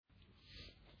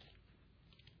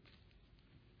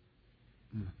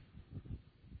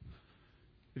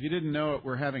If you didn't know it,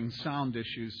 we're having sound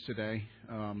issues today.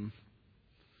 The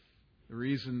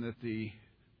reason that the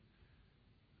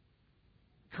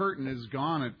curtain is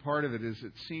gone at part of it is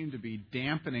it seemed to be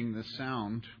dampening the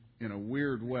sound in a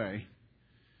weird way.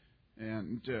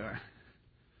 And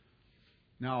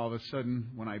now all of a sudden,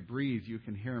 when I breathe, you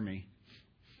can hear me.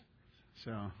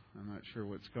 So I'm not sure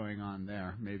what's going on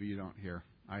there. Maybe you don't hear.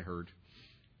 I heard.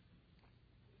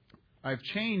 I've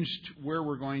changed where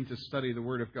we're going to study the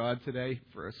Word of God today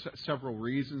for several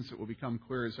reasons that will become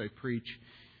clear as I preach.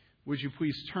 Would you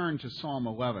please turn to Psalm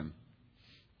 11?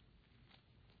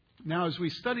 Now, as we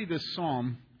study this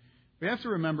psalm, we have to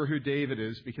remember who David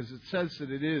is because it says that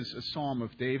it is a psalm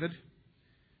of David.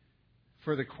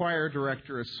 For the choir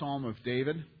director, a psalm of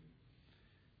David.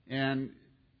 And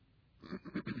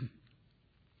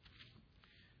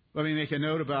let me make a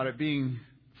note about it being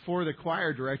for the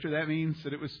choir director. That means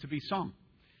that it was to be sung.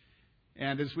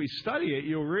 And as we study it,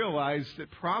 you'll realize that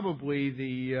probably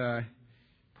the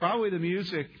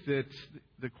music that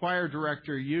the choir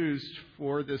director used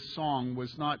for this song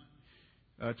was not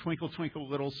Twinkle, Twinkle,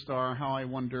 Little Star, How I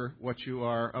Wonder What You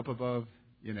Are Up Above,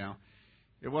 you know.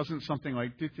 It wasn't something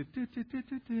like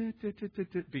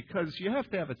because you have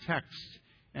to have a text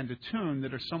and a tune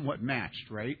that are somewhat matched,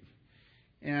 right?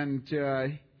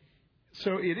 And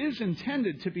so it is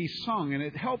intended to be sung, and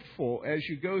it's helpful as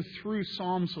you go through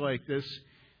psalms like this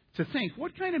to think,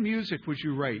 what kind of music would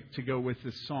you write to go with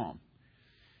this psalm?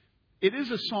 It is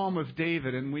a psalm of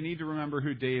David, and we need to remember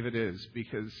who David is,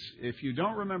 because if you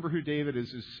don't remember who David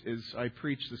is, as I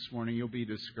preach this morning, you'll be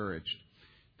discouraged.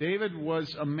 David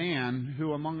was a man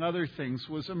who, among other things,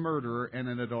 was a murderer and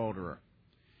an adulterer.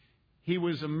 He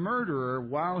was a murderer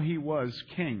while he was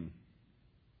king.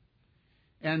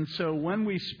 And so when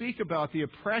we speak about the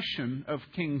oppression of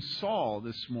King Saul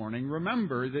this morning,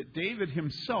 remember that David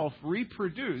himself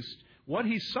reproduced what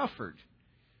he suffered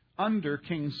under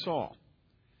King Saul.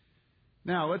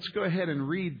 Now, let's go ahead and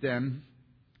read then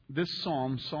this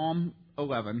psalm, Psalm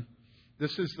 11.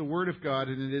 This is the Word of God,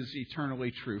 and it is eternally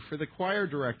true. For the choir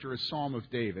director, a psalm of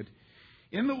David.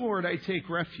 In the Lord I take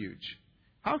refuge.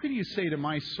 How can you say to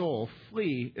my soul,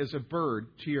 flee as a bird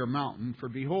to your mountain? For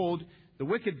behold, the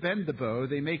wicked bend the bow,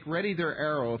 they make ready their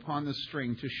arrow upon the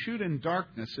string to shoot in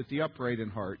darkness at the upright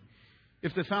in heart.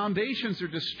 If the foundations are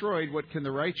destroyed, what can the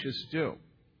righteous do?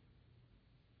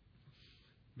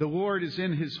 The Lord is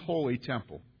in his holy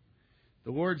temple.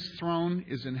 The Lord's throne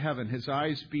is in heaven. His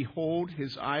eyes behold,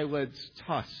 his eyelids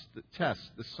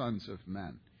test the sons of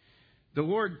men. The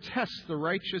Lord tests the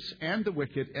righteous and the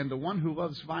wicked, and the one who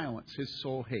loves violence his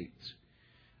soul hates.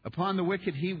 Upon the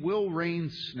wicked he will rain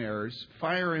snares.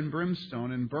 Fire and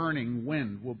brimstone and burning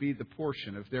wind will be the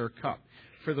portion of their cup.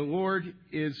 For the Lord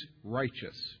is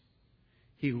righteous.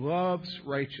 He loves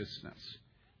righteousness.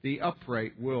 The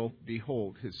upright will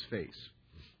behold his face.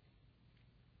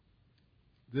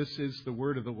 This is the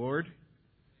word of the Lord.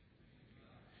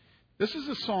 This is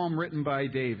a psalm written by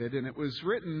David, and it was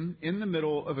written in the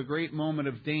middle of a great moment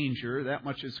of danger. That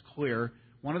much is clear.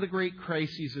 One of the great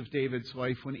crises of David's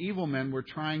life when evil men were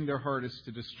trying their hardest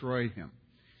to destroy him.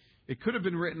 It could have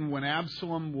been written when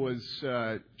Absalom was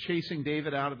chasing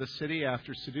David out of the city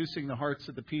after seducing the hearts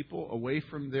of the people away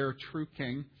from their true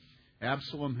king,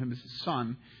 Absalom, his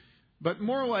son. But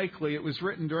more likely it was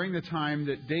written during the time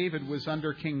that David was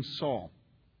under King Saul.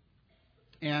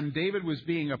 And David was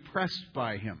being oppressed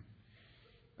by him.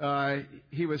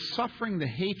 He was suffering the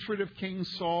hatred of King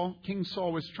Saul. King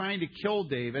Saul was trying to kill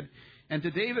David. And to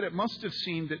David, it must have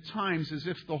seemed at times as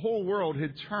if the whole world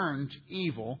had turned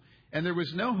evil and there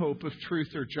was no hope of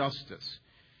truth or justice.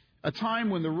 A time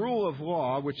when the rule of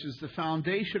law, which is the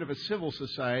foundation of a civil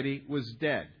society, was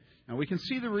dead. Now, we can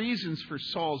see the reasons for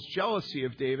Saul's jealousy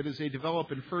of David as they develop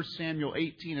in 1 Samuel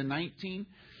 18 and 19.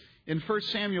 In 1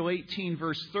 Samuel 18,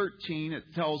 verse 13, it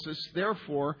tells us,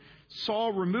 therefore,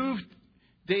 Saul removed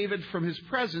David from his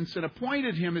presence and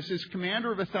appointed him as his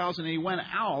commander of 1,000, and he went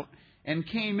out and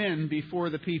came in before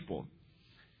the people.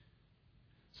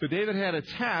 So David had a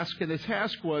task, and the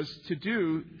task was to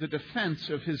do the defense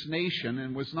of his nation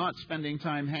and was not spending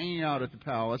time hanging out at the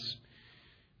palace,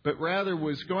 but rather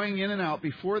was going in and out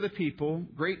before the people,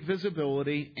 great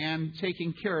visibility, and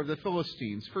taking care of the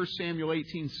Philistines. 1 Samuel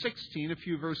 18:16, a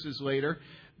few verses later,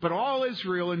 but all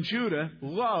Israel and Judah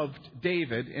loved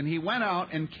David, and he went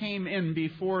out and came in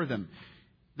before them.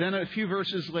 Then a few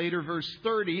verses later, verse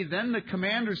 30, then the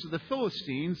commanders of the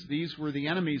Philistines, these were the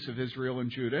enemies of Israel and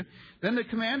Judah, then the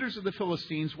commanders of the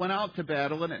Philistines went out to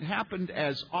battle, and it happened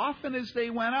as often as they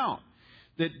went out,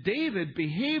 that David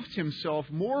behaved himself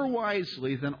more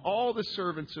wisely than all the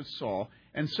servants of Saul,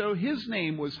 and so his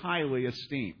name was highly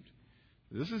esteemed.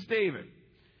 This is David.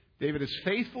 David is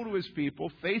faithful to his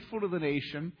people, faithful to the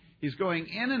nation. He's going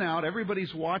in and out.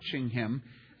 Everybody's watching him.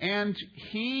 And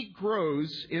he grows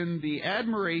in the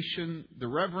admiration, the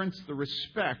reverence, the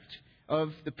respect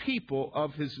of the people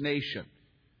of his nation.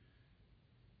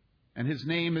 And his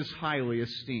name is highly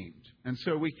esteemed. And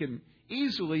so we can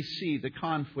easily see the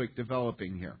conflict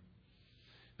developing here.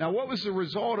 Now, what was the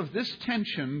result of this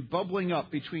tension bubbling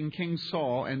up between King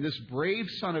Saul and this brave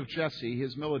son of Jesse,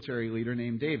 his military leader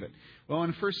named David? Well,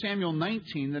 in 1 Samuel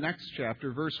 19, the next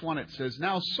chapter, verse 1, it says,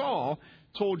 "Now Saul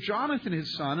told Jonathan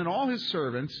his son and all his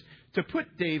servants to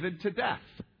put David to death.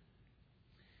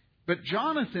 But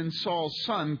Jonathan, Saul's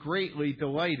son, greatly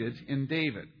delighted in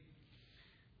David."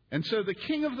 And so the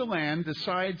king of the land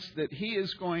decides that he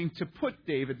is going to put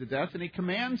David to death, and he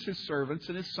commands his servants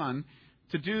and his son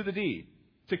to do the deed,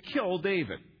 to kill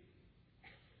David.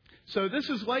 So this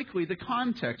is likely the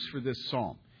context for this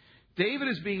psalm. David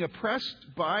is being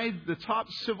oppressed by the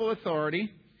top civil authority,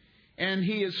 and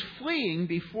he is fleeing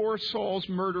before Saul's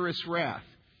murderous wrath.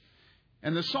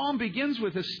 And the psalm begins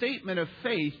with a statement of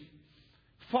faith,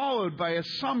 followed by a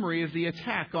summary of the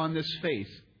attack on this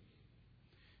faith.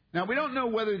 Now, we don't know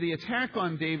whether the attack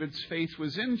on David's faith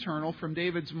was internal from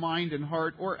David's mind and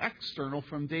heart or external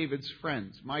from David's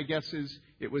friends. My guess is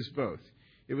it was both.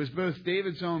 It was both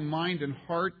David's own mind and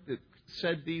heart that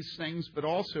said these things, but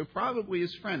also probably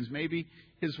his friends, maybe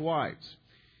his wives.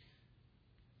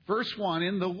 Verse 1,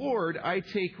 "In the Lord I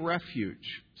take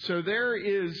refuge." So there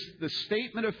is the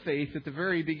statement of faith at the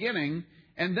very beginning,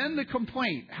 and then the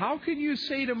complaint. How can you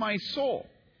say to my soul?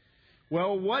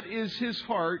 Well, what is his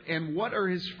heart and what are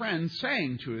his friends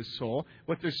saying to his soul?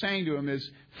 What they're saying to him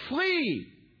is,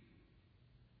 "Flee!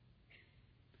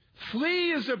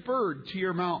 Flee as a bird to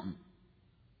your mountain."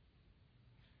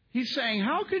 He's saying,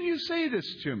 how can you say this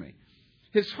to me?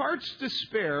 His heart's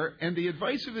despair and the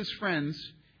advice of his friends,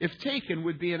 if taken,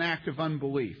 would be an act of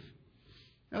unbelief.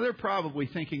 Now, they're probably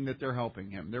thinking that they're helping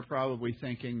him. They're probably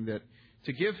thinking that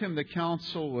to give him the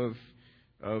counsel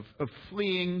of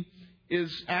fleeing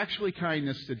is actually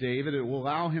kindness to David. It will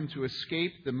allow him to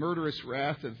escape the murderous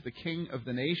wrath of the king of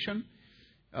the nation.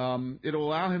 It will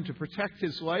allow him to protect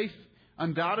his life.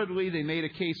 Undoubtedly, they made a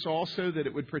case also that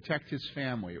it would protect his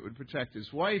family. It would protect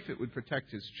his wife. It would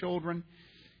protect his children.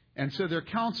 And so their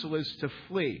counsel is to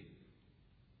flee.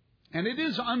 And it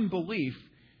is unbelief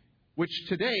which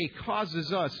today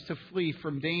causes us to flee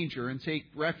from danger and take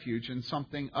refuge in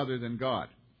something other than God.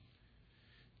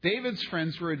 David's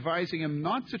friends were advising him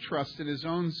not to trust in his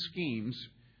own schemes,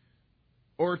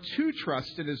 or to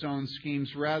trust in his own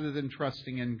schemes rather than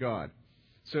trusting in God.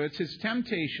 So it's his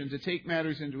temptation to take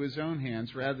matters into his own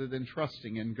hands rather than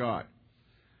trusting in God.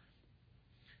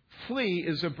 Flee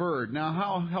is a bird. Now,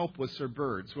 how helpless are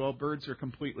birds? Well, birds are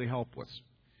completely helpless.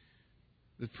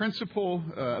 The principal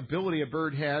ability a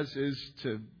bird has is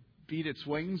to beat its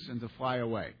wings and to fly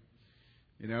away.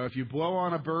 You know, if you blow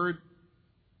on a bird,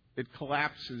 it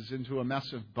collapses into a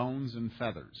mess of bones and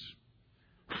feathers.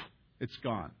 It's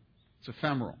gone. It's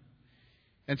ephemeral.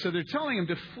 And so they're telling him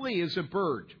to flee as a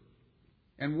bird.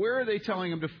 And where are they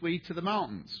telling him to flee? To the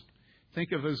mountains.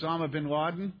 Think of Osama bin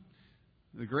Laden.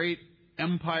 The great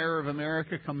empire of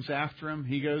America comes after him.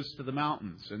 He goes to the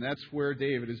mountains. And that's where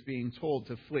David is being told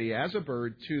to flee as a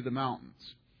bird to the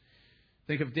mountains.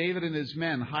 Think of David and his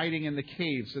men hiding in the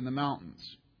caves in the mountains.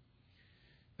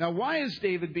 Now, why is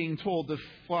David being told to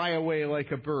fly away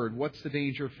like a bird? What's the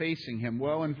danger facing him?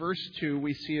 Well, in verse 2,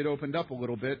 we see it opened up a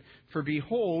little bit. "For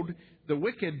behold, the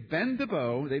wicked bend the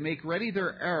bow, they make ready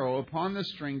their arrow upon the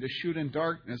string to shoot in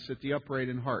darkness at the upright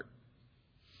in heart."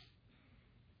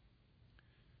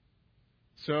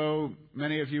 So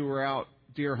many of you were out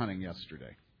deer hunting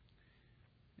yesterday.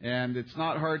 And it's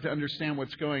not hard to understand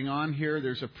what's going on here.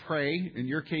 There's a prey, in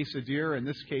your case a deer, in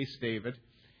this case David.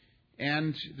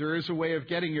 And there is a way of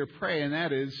getting your prey, and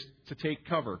that is to take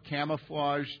cover.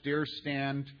 Camouflage, deer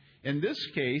stand. In this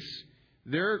case,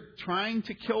 they're trying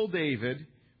to kill David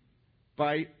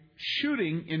by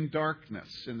shooting in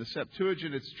darkness. In the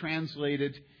Septuagint, it's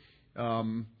translated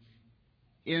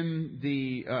in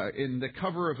the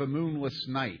cover of a moonless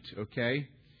night. Okay,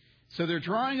 so they're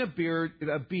drawing a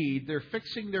bead. They're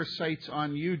fixing their sights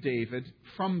on you, David,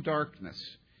 from darkness,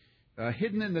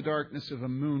 hidden in the darkness of a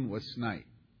moonless night.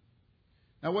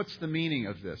 Now, what's the meaning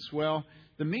of this? Well,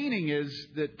 the meaning is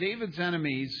that David's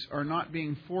enemies are not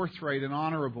being forthright and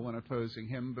honorable in opposing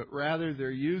him, but rather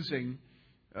they're using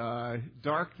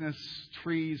darkness,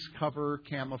 trees, cover,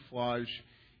 camouflage.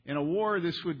 In a war,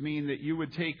 this would mean that you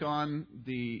would take on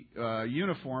the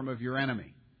uniform of your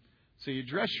enemy. So you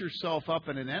dress yourself up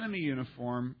in an enemy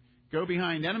uniform, go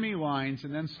behind enemy lines,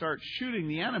 and then start shooting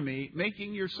the enemy,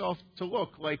 making yourself to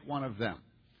look like one of them.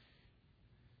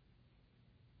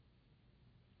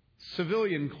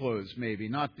 civilian clothes, maybe,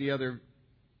 not the other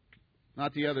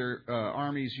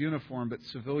army's uniform, but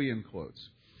civilian clothes.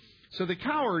 So the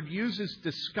coward uses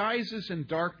disguises and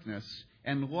darkness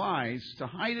and lies to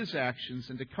hide his actions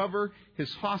and to cover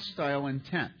his hostile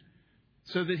intent,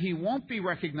 so that he won't be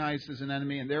recognized as an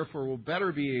enemy and therefore will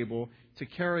better be able to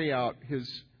carry out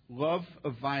his love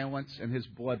of violence and his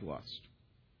bloodlust.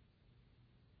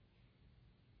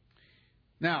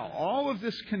 Now, all of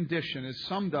this condition is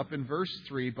summed up in verse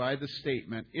 3 by the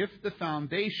statement, if the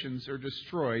foundations are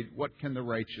destroyed, what can the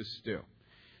righteous do?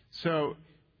 So,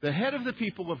 the head of the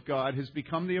people of God has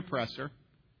become the oppressor.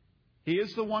 He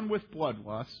is the one with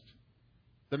bloodlust.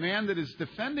 The man that is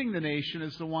defending the nation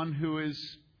is the one who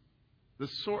is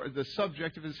the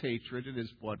subject of his hatred and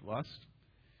his bloodlust.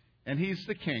 And he's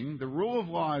the king. The rule of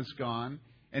law is gone,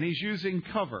 and he's using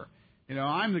cover.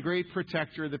 I'm the great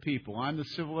protector of the people. I'm the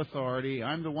civil authority.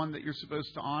 I'm the one that you're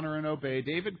supposed to honor and obey.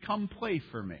 David, come play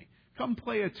for me. Come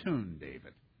play a tune,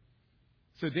 David.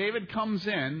 So David comes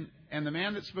in, and the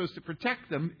man that's supposed to protect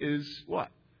them is what?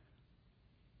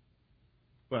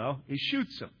 Well, he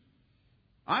shoots him.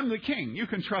 I'm the king. You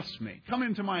can trust me. Come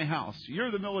into my house. You're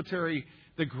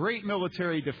the great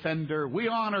military defender. We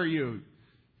honor you.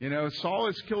 Saul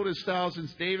has killed his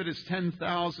thousands. David has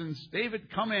 10,000s. David,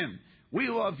 come in. We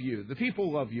love you. The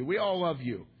people love you. We all love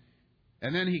you.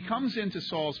 And then he comes into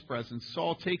Saul's presence.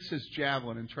 Saul takes his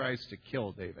javelin and tries to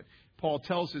kill David. Saul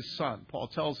tells his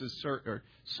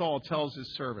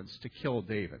servants to kill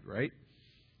David, right?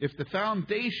 If the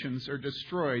foundations are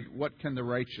destroyed, what can the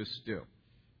righteous do?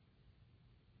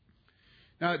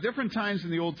 Now, at different times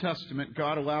in the Old Testament,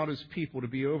 God allowed his people to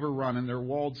be overrun and their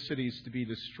walled cities to be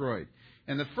destroyed.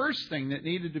 And the first thing that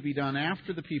needed to be done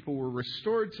after the people were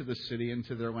restored to the city and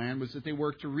to their land was that they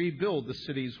worked to rebuild the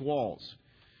city's walls.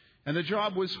 And the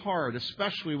job was hard,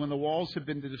 especially when the walls had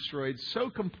been destroyed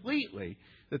so completely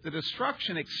that the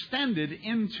destruction extended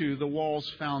into the wall's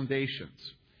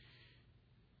foundations.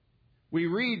 We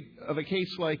read of a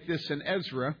case like this in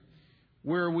Ezra,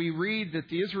 where we read that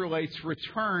the Israelites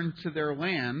returned to their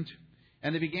land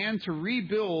and they began to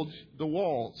rebuild the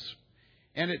walls.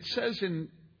 And it says in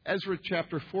Ezra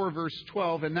chapter 4, verse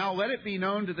 12, and now let it be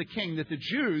known to the king that the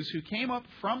Jews who came up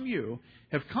from you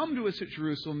have come to us at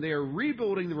Jerusalem. They are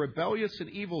rebuilding the rebellious and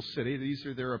evil city. These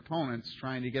are their opponents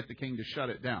trying to get the king to shut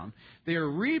it down. They are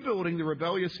rebuilding the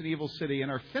rebellious and evil city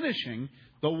and are finishing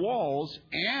the walls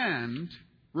and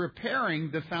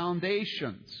repairing the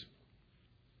foundations.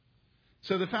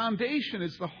 So the foundation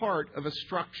is the heart of a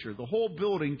structure. The whole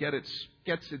building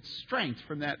gets its strength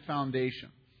from that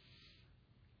foundation.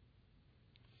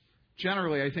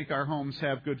 Generally, I think our homes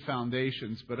have good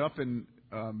foundations, but up in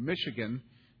Michigan,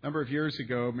 a number of years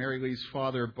ago, Mary Lee's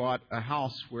father bought a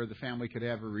house where the family could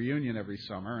have a reunion every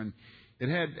summer, and it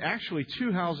had actually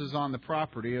two houses on the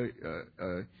property,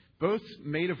 both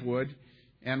made of wood,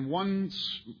 and one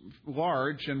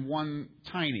large and one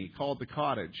tiny, called the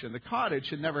cottage. And the cottage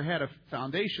had never had a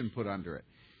foundation put under it.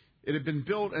 It had been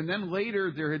built, and then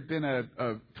later there had been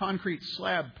a concrete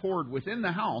slab poured within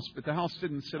the house, but the house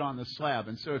didn't sit on the slab.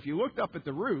 And so if you looked up at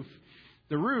the roof,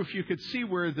 you could see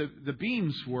where the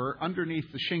beams were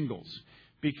underneath the shingles,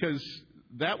 because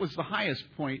that was the highest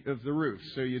point of the roof.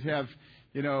 So you'd have,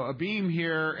 a beam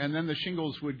here, and then the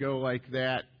shingles would go like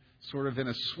that, sort of in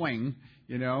a swing,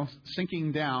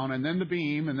 sinking down, and then the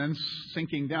beam, and then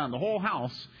sinking down. The whole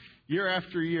house, year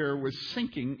after year, was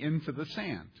sinking into the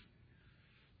sand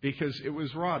because it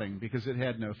was rotting, because it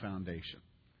had no foundation.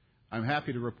 I'm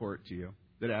happy to report to you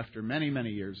that after many, many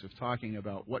years of talking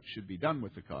about what should be done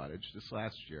with the cottage this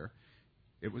last year,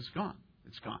 it was gone.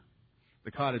 It's gone.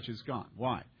 The cottage is gone.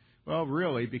 Why? Well,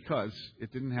 really, because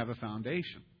it didn't have a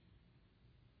foundation.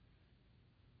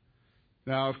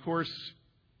 Now, of course,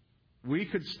 we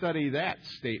could study that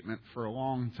statement for a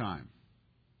long time,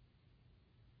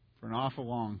 for an awful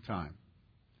long time.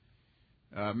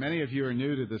 Many of you are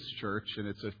new to this church, and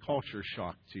it's a culture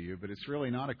shock to you, but it's really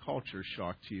not a culture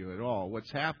shock to you at all.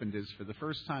 What's happened is, for the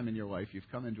first time in your life,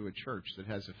 you've come into a church that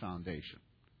has a foundation.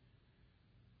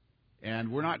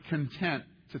 And we're not content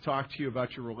to talk to you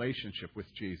about your relationship with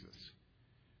Jesus.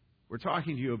 We're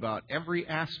talking to you about every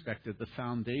aspect of the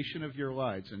foundation of your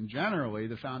lives. And generally,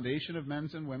 the foundation of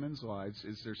men's and women's lives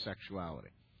is their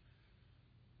sexuality.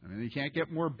 I mean, you can't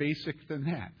get more basic than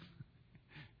that.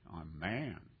 Oh,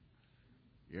 man,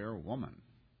 you're a woman.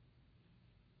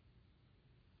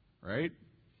 Right?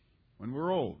 When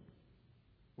we're old,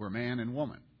 we're man and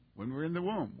woman. When we're in the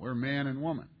womb, we're man and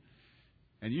woman.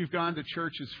 And you've gone to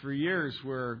churches for years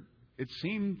where it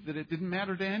seemed that it didn't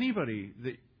matter to anybody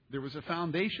that there was a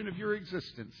foundation of your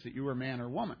existence that you were man or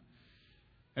woman.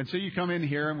 And so you come in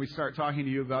here and we start talking to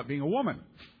you about being a woman,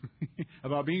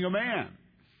 about being a man.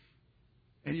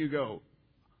 And you go,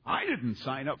 I didn't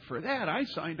sign up for that. I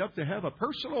signed up to have a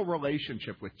personal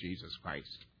relationship with Jesus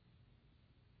Christ.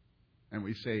 And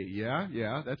we say,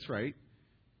 yeah, that's right.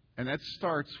 And that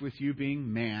starts with you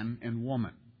being man and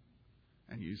woman.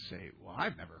 And you say, well,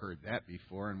 I've never heard that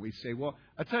before. And we say, well,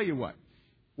 I'll tell you what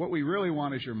we really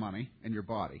want is your money and your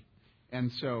body.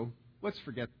 And so let's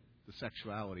forget the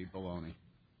sexuality baloney,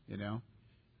 you know.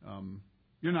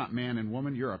 You're not man and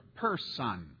woman, you're a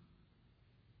person.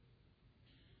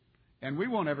 And we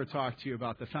won't ever talk to you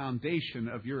about the foundation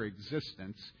of your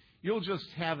existence. You'll just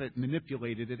have it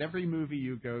manipulated at every movie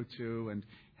you go to and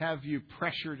have you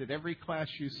pressured at every class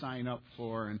you sign up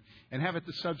for and have it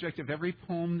the subject of every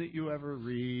poem that you ever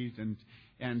read.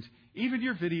 And even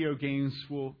your video games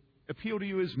will appeal to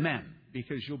you as men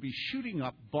because you'll be shooting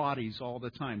up bodies all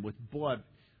the time with blood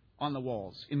on the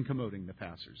walls, incommoding the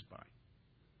passersby.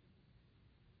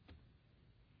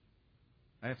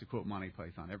 I have to quote Monty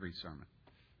Python every sermon.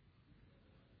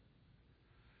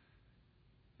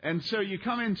 And so you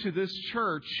come into this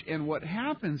church, and what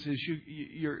happens is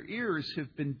your ears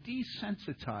have been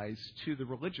desensitized to the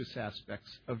religious aspects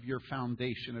of your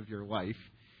foundation of your life.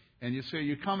 And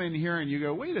you come in here and you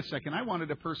go, wait a second, I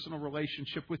wanted a personal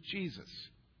relationship with Jesus.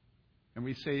 And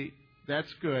we say,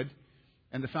 that's good.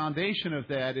 And the foundation of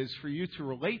that is for you to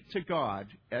relate to God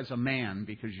as a man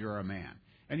because you're a man.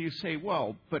 And you say,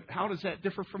 well, but how does that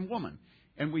differ from woman?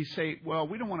 And we say, well,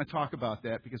 we don't want to talk about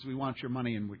that because we want your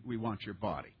money and we want your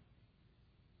body.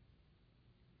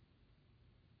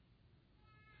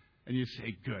 And you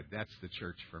say, good, that's the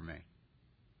church for me.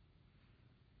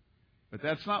 But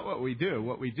that's not what we do.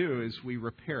 What we do is we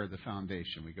repair the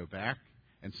foundation. We go back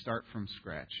and start from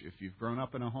scratch. If you've grown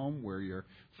up in a home where your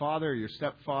father or your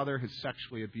stepfather has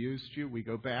sexually abused you, we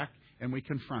go back and we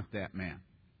confront that man.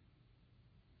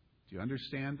 Do you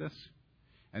understand this?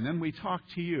 And then we talk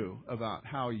to you about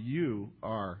how you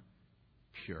are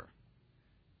pure.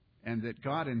 And that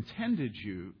God intended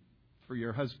you for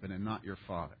your husband and not your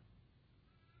father.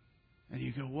 And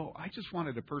you go, well, I just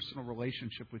wanted a personal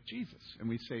relationship with Jesus. And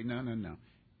we say, no.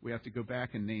 We have to go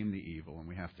back and name the evil, and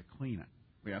we have to clean it.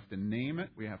 We have to name it.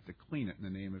 We have to clean it in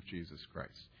the name of Jesus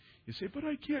Christ. You say, but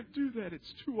I can't do that.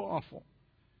 It's too awful.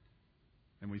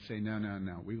 And we say,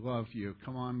 no. We love you.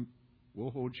 Come on.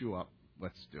 We'll hold you up.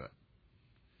 Let's do it.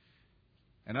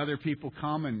 And other people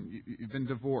come and you've been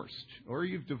divorced, or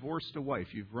you've divorced a wife.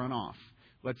 You've run off.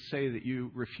 Let's say that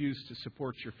you refuse to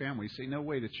support your family. You say, no,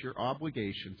 wait, it's your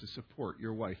obligation to support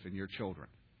your wife and your children.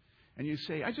 And you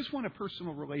say, I just want a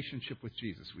personal relationship with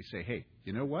Jesus. We say, hey,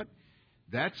 you know what?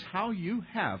 That's how you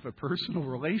have a personal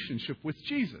relationship with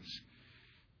Jesus.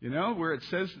 You know, where it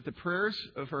says that the prayers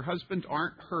of her husband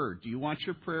aren't heard. Do you want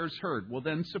your prayers heard? Well,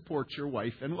 then support your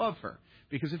wife and love her.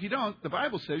 Because if you don't, the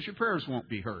Bible says your prayers won't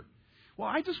be heard. Well,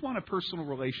 I just want a personal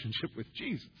relationship with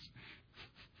Jesus.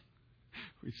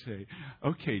 We say,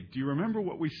 okay, do you remember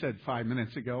what we said 5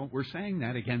 minutes ago? We're saying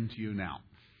that again to you now.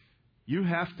 You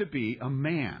have to be a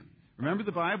man. Remember,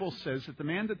 the Bible says that the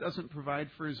man that doesn't provide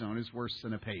for his own is worse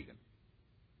than a pagan.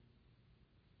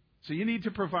 So you need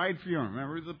to provide for your own.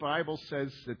 Remember, the Bible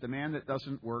says that the man that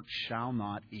doesn't work shall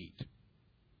not eat.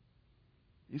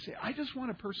 You say, I just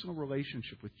want a personal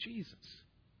relationship with Jesus.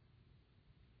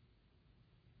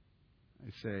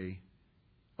 I say,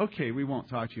 okay, we won't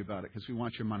talk to you about it because we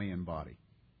want your money and body.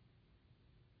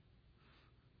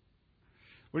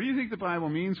 What do you think the Bible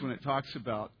means when it talks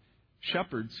about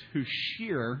shepherds who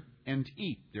shear and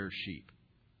eat their sheep?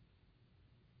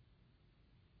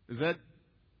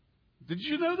 Did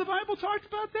you know the Bible talked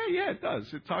about that? Yeah, it does.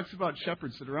 It talks about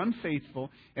shepherds that are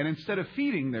unfaithful, and instead of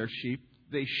feeding their sheep,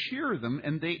 they shear them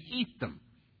and they eat them.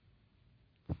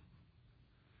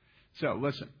 So,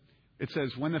 listen. It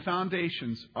says, when the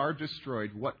foundations are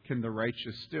destroyed, what can the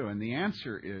righteous do? And the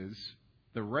answer is,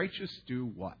 the righteous do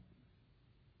what?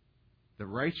 The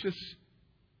righteous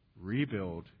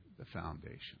rebuild the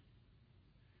foundation.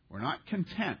 We're not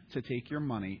content to take your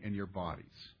money and your bodies.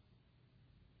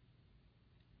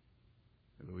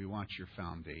 We want your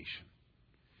foundation.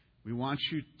 We want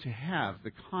you to have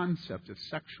the concept of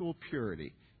sexual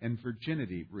purity and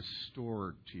virginity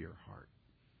restored to your heart.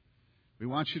 We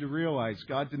want you to realize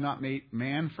God did not make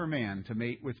man for man to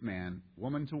mate with man,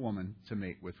 woman to woman to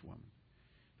mate with woman.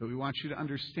 But we want you to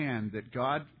understand that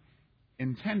God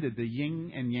intended the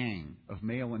yin and yang of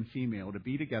male and female to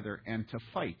be together and to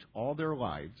fight all their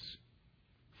lives,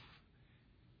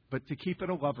 but to keep it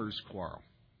a lover's quarrel.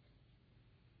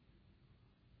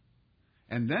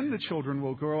 And then the children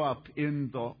will grow up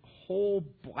in the whole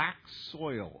black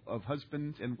soil of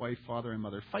husband and wife, father and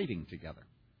mother fighting together.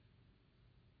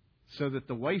 so that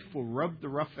the wife will rub the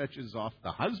rough edges off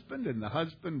the husband, and the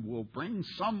husband will bring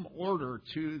some order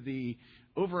to the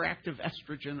overactive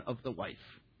estrogen of the wife.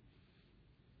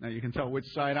 Now you can tell which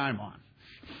side I'm on.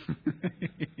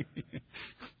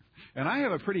 And I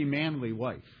have a pretty manly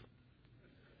wife.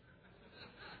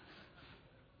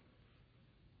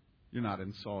 You're not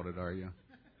insulted, are you?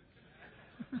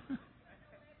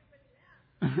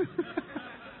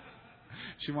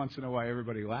 She wants to know why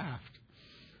everybody laughed.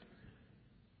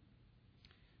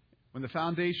 When the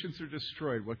foundations are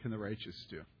destroyed, what can the righteous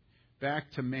do?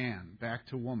 Back to man, back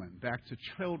to woman, back to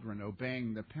children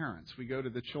obeying the parents. We go to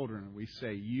the children and we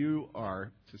say, you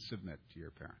are to submit to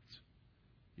your parents.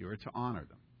 You are to honor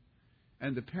them.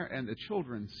 And the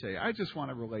children say, I just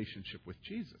want a relationship with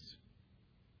Jesus.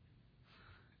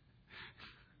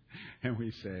 And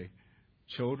we say,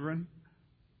 children,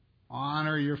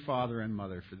 honor your father and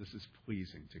mother, for this is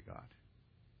pleasing to God.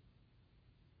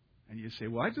 And you say,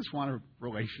 well, I just want a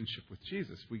relationship with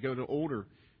Jesus. We go to older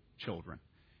children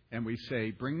and we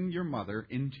say, bring your mother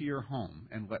into your home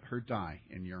and let her die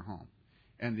in your home.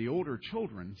 And the older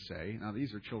children say, now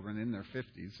these are children in their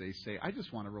 50s, they say, I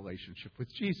just want a relationship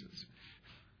with Jesus.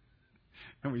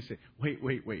 And we say,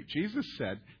 wait. Jesus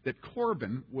said that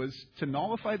Corban was to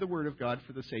nullify the Word of God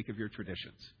for the sake of your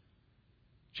traditions.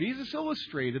 Jesus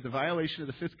illustrated the violation of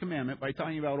the fifth commandment by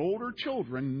talking about older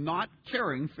children not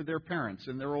caring for their parents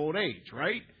in their old age,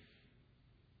 right?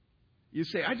 You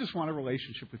say, I just want a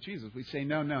relationship with Jesus. We say,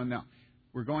 no.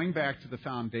 We're going back to the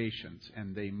foundations,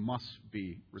 and they must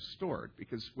be restored.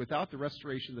 Because without the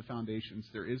restoration of the foundations,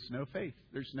 there is no faith.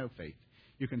 There's no faith.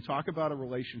 You can talk about a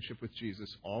relationship with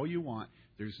Jesus all you want.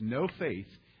 There's no faith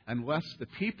unless the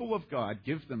people of God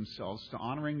give themselves to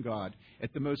honoring God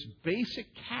at the most basic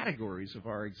categories of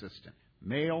our existence.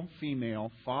 Male,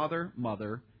 female, father,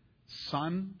 mother,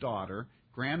 son, daughter,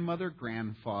 grandmother,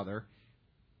 grandfather,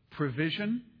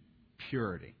 provision,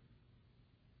 purity.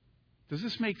 Does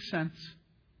this make sense?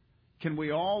 Can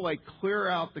we all clear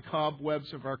out the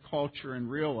cobwebs of our culture and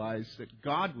realize that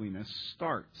godliness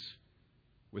starts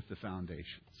with the foundations?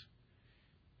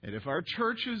 And if our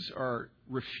churches are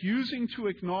refusing to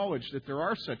acknowledge that there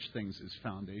are such things as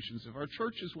foundations, if our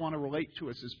churches want to relate to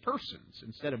us as persons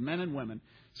instead of men and women,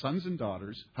 sons and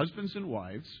daughters, husbands and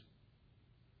wives,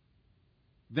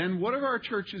 then what are our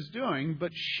churches doing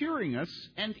but shearing us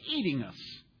and eating us?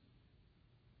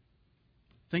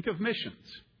 Think of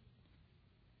missions.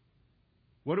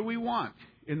 What do we want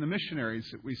in the missionaries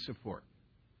that we support?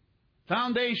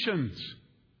 Foundations.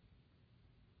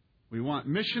 We want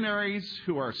missionaries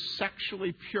who are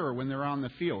sexually pure when they're on the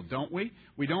field, don't we?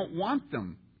 We don't want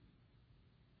them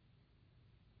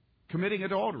committing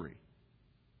adultery.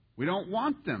 We don't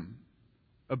want them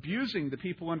abusing the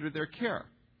people under their care.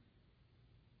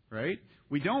 Right?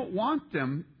 We don't want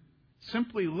them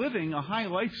simply living a high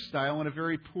lifestyle in a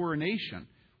very poor nation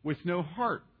with no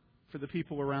heart for the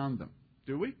people around them,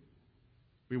 do we?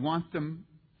 We want them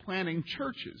planting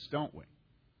churches, don't we?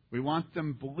 We want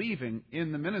them believing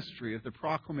in the ministry of the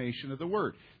proclamation of the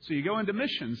Word. So you go into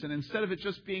missions, and instead of it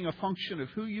just being a function of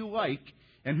who you like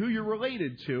and who you're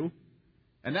related to,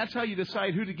 and that's how you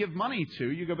decide who to give money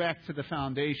to, you go back to the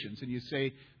foundations and you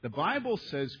say, the Bible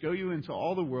says, go you into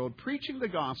all the world, preaching the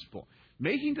gospel,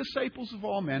 making disciples of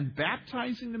all men,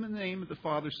 baptizing them in the name of the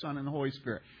Father, Son, and the Holy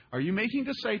Spirit. Are you making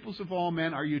disciples of all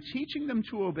men? Are you teaching them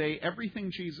to obey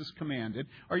everything Jesus commanded?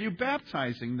 Are you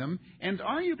baptizing them? And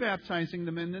are you baptizing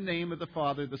them in the name of the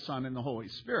Father, the Son, and the Holy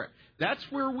Spirit? That's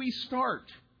where we start.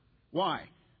 Why?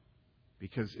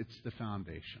 Because it's the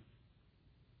foundation.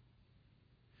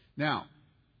 Now,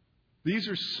 these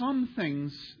are some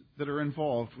things that are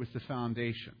involved with the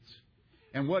foundations.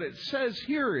 And what it says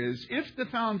here is, if the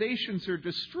foundations are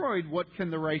destroyed, what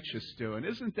can the righteous do? And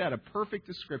isn't that a perfect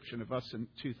description of us in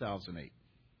 2008?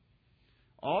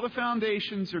 All the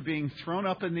foundations are being thrown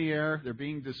up in the air. They're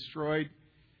being destroyed.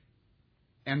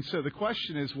 And so the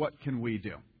question is, what can we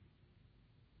do?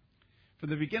 From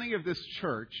the beginning of this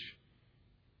church,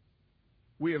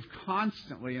 we have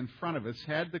constantly in front of us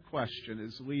had the question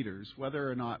as leaders whether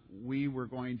or not we were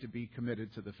going to be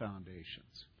committed to the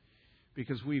foundations.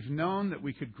 Because we've known that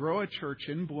we could grow a church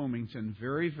in Bloomington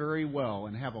very, very well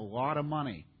and have a lot of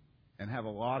money and have a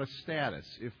lot of status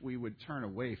if we would turn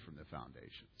away from the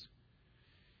foundations.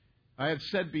 I have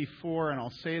said before, and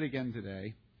I'll say it again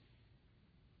today,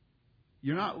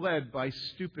 you're not led by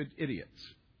stupid idiots.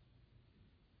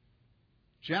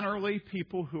 Generally,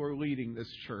 people who are leading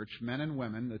this church, men and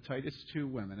women, the Titus II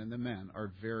women and the men,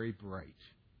 are very bright.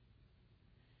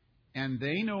 And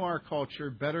they know our culture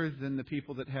better than the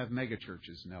people that have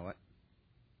megachurches know it.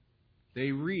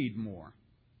 They read more.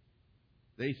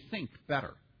 They think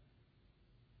better.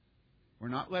 We're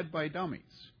not led by dummies.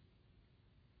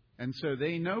 And so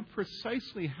they know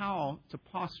precisely how to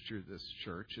posture this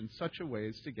church in such a way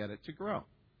as to get it to grow.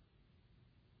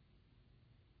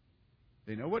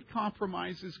 They know what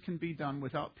compromises can be done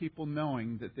without people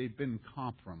knowing that they've been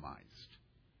compromised.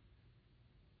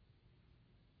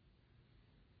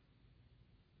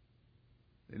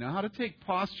 They know how to take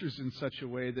postures in such a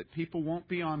way that people won't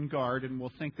be on guard and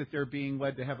will think that they're being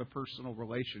led to have a personal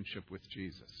relationship with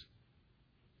Jesus.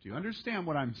 Do you understand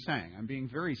what I'm saying? I'm being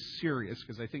very serious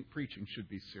because I think preaching should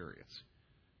be serious.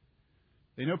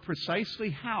 They know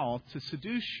precisely how to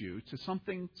seduce you to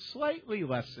something slightly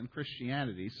less than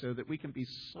Christianity so that we can be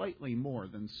slightly more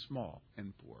than small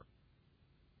and poor.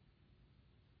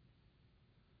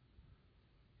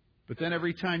 But then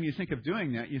every time you think of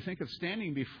doing that, you think of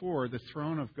standing before the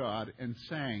throne of God and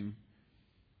saying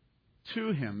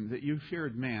to Him that you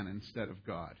feared man instead of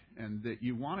God, and that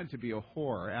you wanted to be a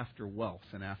whore after wealth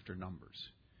and after numbers.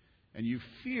 And you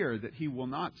fear that He will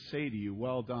not say to you,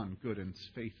 "Well done, good and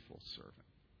faithful servant."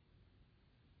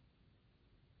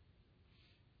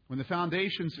 When the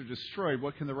foundations are destroyed,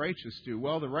 what can the righteous do?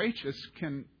 Well, the righteous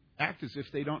can act as if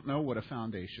they don't know what a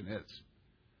foundation is.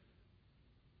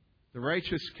 The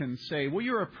righteous can say, well,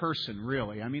 you're a person,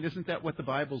 really. I mean, isn't that what the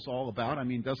Bible's all about? I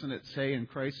mean, doesn't it say in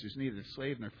Christ there's neither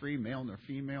slave nor free, male nor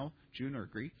female, Jew nor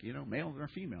Greek, male nor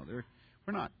female?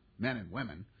 We're not men and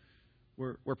women.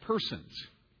 We're persons.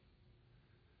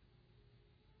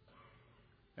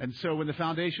 And so when the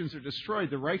foundations are destroyed,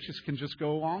 the righteous can just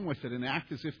go along with it and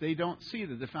act as if they don't see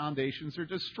that the foundations are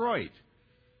destroyed.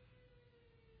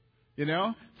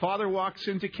 Father walks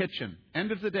into kitchen,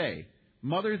 end of the day.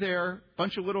 Mother there,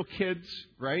 bunch of little kids,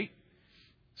 right?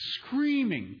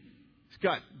 Screaming. He's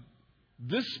got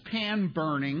this pan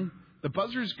burning. The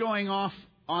buzzer's going off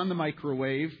on the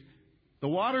microwave. The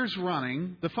water's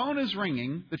running. The phone is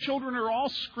ringing. The children are all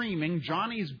screaming.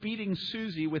 Johnny's beating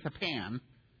Susie with a pan.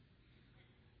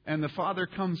 And the father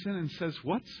comes in and says,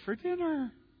 "What's for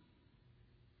dinner?"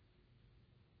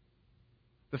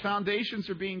 The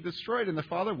foundations are being destroyed, and the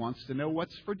father wants to know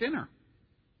what's for dinner.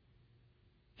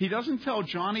 He doesn't tell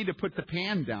Johnny to put the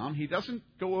pan down. He doesn't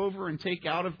go over and take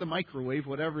out of the microwave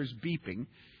whatever's beeping.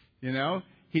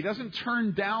 He doesn't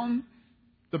turn down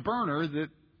the burner that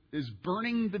is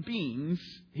burning the beans.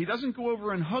 He doesn't go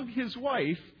over and hug his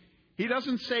wife. He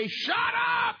doesn't say, "Shut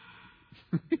up!"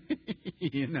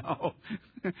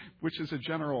 Which is a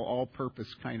general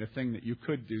all-purpose kind of thing that you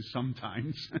could do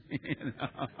sometimes.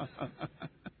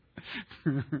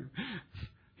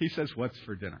 He says, "What's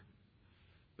for dinner?"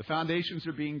 The foundations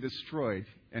are being destroyed,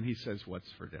 and he says,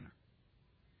 "What's for dinner?"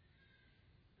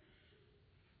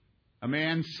 A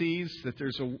man sees that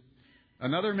there's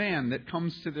another man that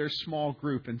comes to their small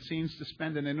group and seems to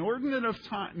spend an inordinate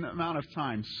amount of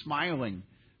time smiling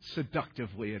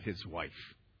seductively at his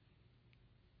wife.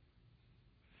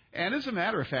 And as a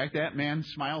matter of fact, that man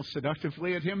smiles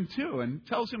seductively at him too and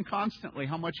tells him constantly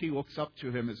how much he looks up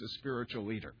to him as a spiritual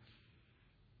leader.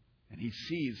 And he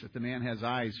sees that the man has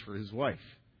eyes for his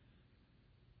wife.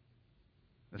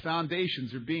 The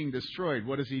foundations are being destroyed.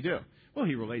 What does he do? Well,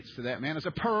 he relates to that man as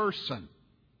a person.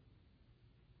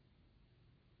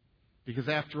 Because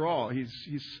after all, he's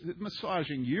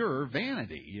massaging your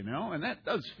vanity, and that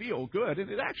does feel good.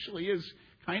 And it actually is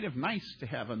kind of nice to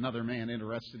have another man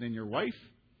interested in your wife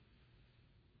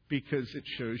because it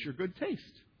shows your good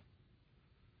taste.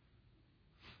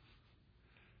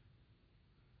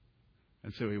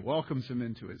 And so he welcomes him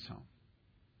into his home.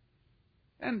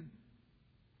 And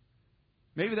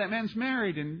maybe that man's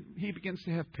married, and he begins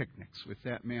to have picnics with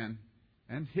that man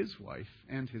and his wife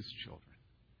and his children.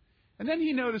 And then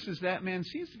he notices that man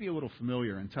seems to be a little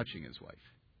familiar in touching his wife.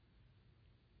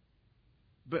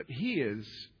 But he is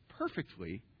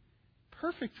perfectly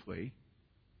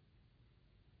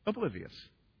oblivious.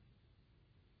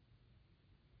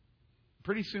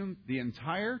 Pretty soon, the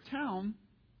entire town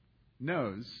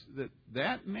knows that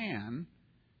that man,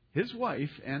 his wife,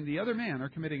 and the other man are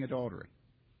committing adultery.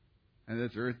 And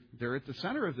that they're at the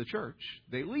center of the church.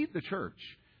 They lead the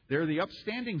church. They're the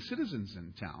upstanding citizens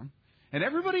in town. And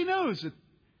everybody knows that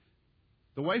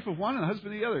the wife of one and the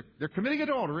husband of the other, they're committing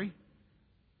adultery.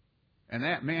 And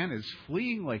that man is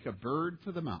fleeing like a bird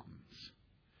to the mountains.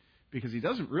 Because he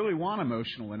doesn't really want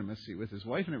emotional intimacy with his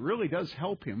wife. And it really does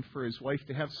help him for his wife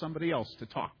to have somebody else to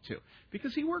talk to.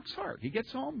 Because he works hard. He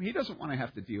gets home. He doesn't want to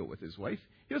have to deal with his wife.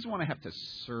 He doesn't want to have to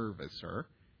service her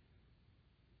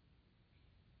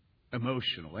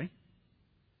emotionally.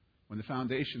 When the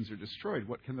foundations are destroyed,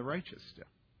 what can the righteous do?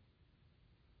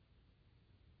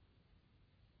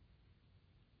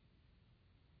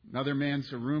 Another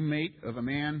man's a roommate of a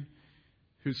man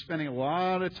who's spending a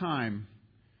lot of time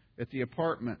at the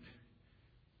apartment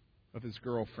of his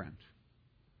girlfriend.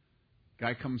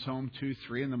 Guy comes home 2,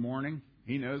 3 in the morning.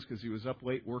 He knows because he was up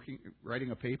late writing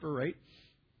a paper, right?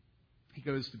 He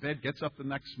goes to bed, gets up the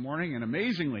next morning, and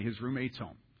amazingly, his roommate's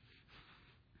home.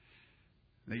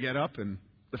 They get up, and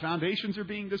the foundations are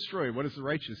being destroyed. What does the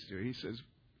righteous do? He says,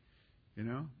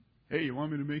 hey, you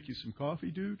want me to make you some coffee,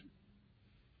 dude?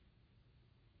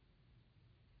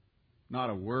 Not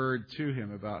a word to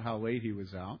him about how late he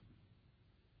was out.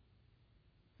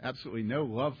 Absolutely no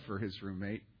love for his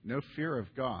roommate. No fear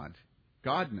of God.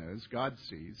 God knows. God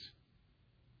sees.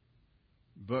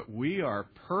 But we are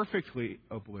perfectly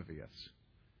oblivious.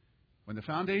 When the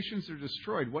foundations are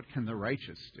destroyed, what can the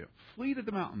righteous do? Flee to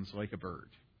the mountains like a bird.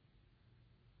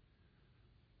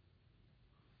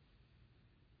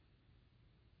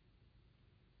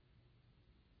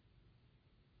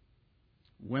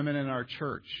 Women in our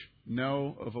church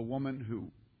know of a woman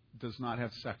who does not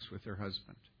have sex with her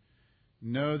husband.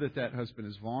 Know that that husband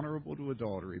is vulnerable to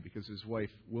adultery because his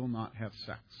wife will not have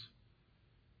sex.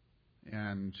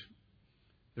 And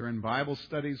they're in Bible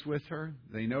studies with her.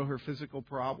 They know her physical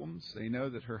problems. They know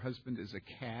that her husband is a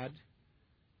cad.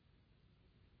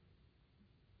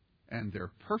 And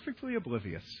they're perfectly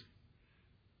oblivious.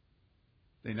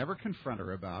 They never confront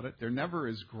her about it. They're never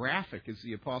as graphic as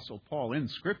the Apostle Paul in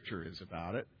Scripture is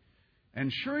about it.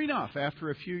 And sure enough, after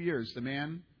a few years, the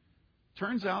man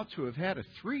turns out to have had a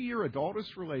 3-year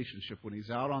adulterous relationship when he's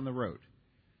out on the road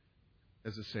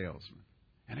as a salesman.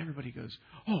 And everybody goes,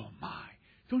 oh my,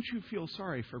 don't you feel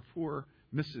sorry for poor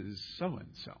Mrs.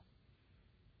 So-and-so?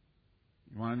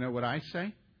 You want to know what I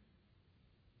say?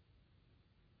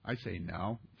 I say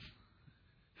no.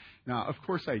 Now, of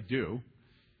course I do.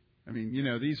 I mean,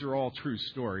 these are all true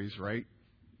stories, right?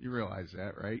 You realize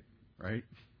that, right? Right?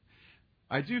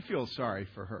 I do feel sorry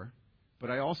for her,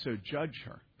 but I also judge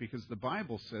her because the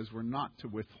Bible says we're not to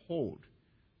withhold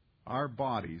our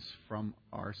bodies from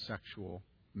our sexual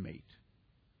mate.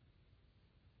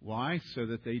 Why? So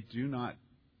that they do not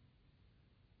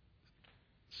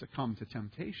succumb to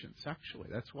temptation sexually.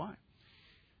 That's why.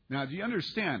 Now, do you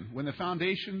understand? When the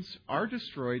foundations are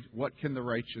destroyed, what can the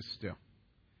righteous do?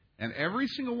 And every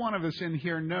single one of us in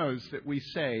here knows that we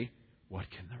say, what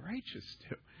can the righteous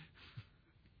do?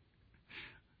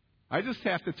 I just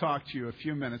have to talk to you a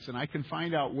few minutes, and I can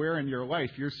find out where in your life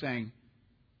you're saying,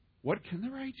 what can the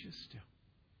righteous do?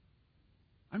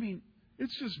 I mean,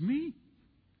 it's just me.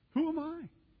 Who am I?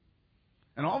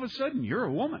 And all of a sudden, you're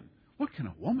a woman. What can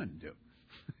a woman do?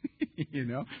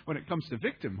 When it comes to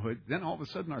victimhood, then all of a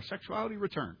sudden our sexuality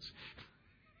returns.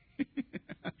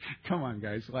 Come on,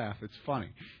 guys, laugh. It's funny.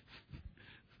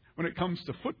 When it comes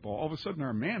to football, all of a sudden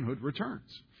our manhood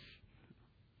returns.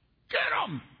 Get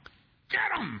 'em! Get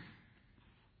 'em!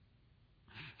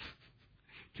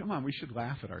 Come on, we should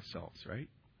laugh at ourselves, right?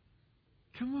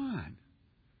 Come on.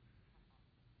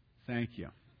 Thank you.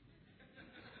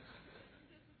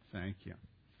 Thank you.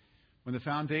 When the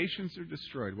foundations are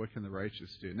destroyed, what can the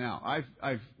righteous do? Now,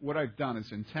 what I've done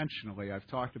is intentionally, I've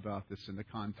talked about this in the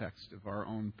context of our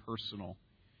own personal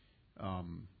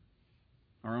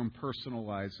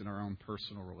lives and our own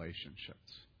personal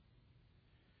relationships.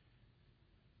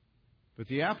 But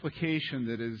the application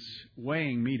that is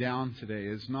weighing me down today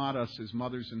is not us as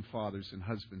mothers and fathers and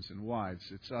husbands and wives.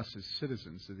 It's us as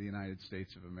citizens of the United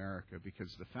States of America,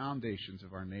 because the foundations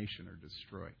of our nation are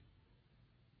destroyed.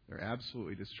 They're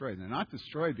absolutely destroyed. And they're not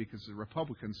destroyed because the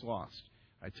Republicans lost.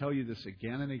 I tell you this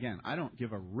again and again. I don't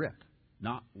give a rip,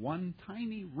 not one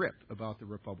tiny rip, about the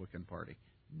Republican Party.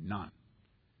 None.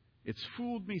 It's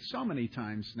fooled me so many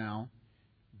times now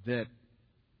that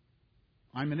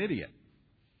I'm an idiot.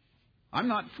 I'm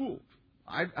not fooled.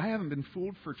 I haven't been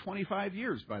fooled for 25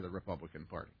 years by the Republican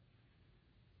Party.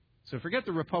 So forget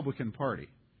the Republican Party.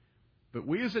 But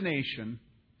we as a nation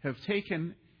have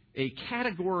taken a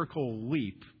categorical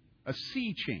leap, a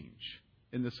sea change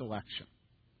in this election.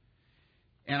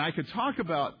 And I could talk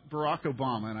about Barack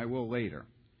Obama, and I will later.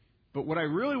 But what I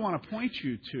really want to point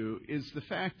you to is the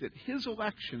fact that his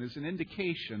election is an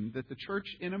indication that the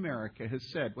church in America has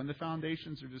said, when the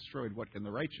foundations are destroyed, what can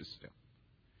the righteous do?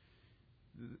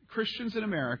 Christians in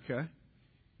America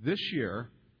this year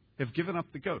have given up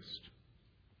the ghost.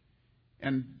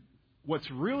 And what's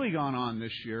really gone on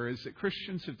this year is that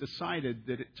Christians have decided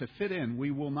that to fit in, we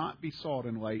will not be salt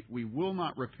and light. We will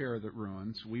not repair the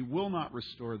ruins. We will not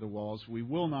restore the walls. We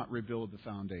will not rebuild the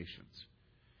foundations.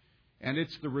 And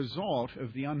it's the result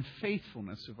of the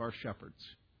unfaithfulness of our shepherds.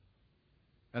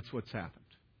 That's what's happened.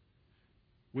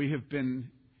 We have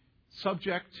been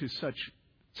subject to such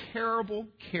terrible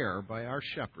care by our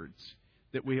shepherds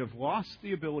that we have lost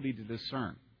the ability to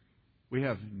discern. We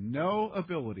have no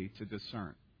ability to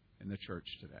discern. in the church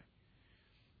today.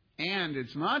 And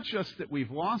it's not just that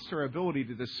we've lost our ability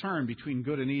to discern between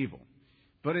good and evil,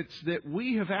 but it's that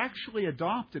we have actually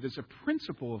adopted as a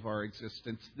principle of our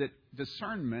existence that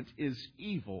discernment is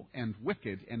evil and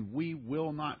wicked, and we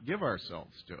will not give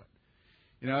ourselves to it.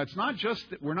 It's not just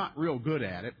that we're not real good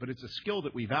at it, but it's a skill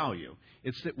that we value.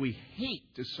 It's that we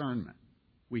hate discernment.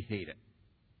 We hate it.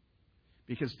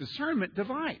 Because discernment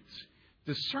divides.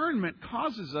 Discernment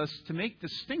causes us to make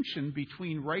distinction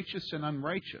between righteous and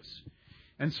unrighteous.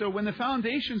 And so when the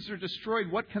foundations are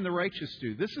destroyed, what can the righteous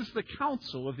do? This is the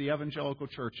counsel of the evangelical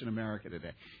church in America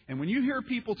today. And when you hear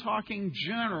people talking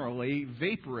generally,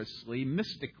 vaporously,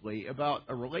 mystically about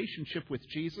a relationship with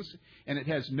Jesus, and it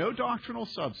has no doctrinal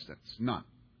substance, none.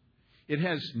 It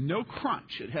has no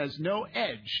crunch. It has no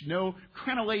edge, no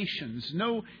crenellations,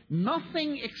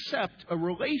 nothing except a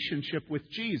relationship with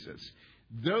Jesus.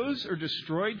 Those are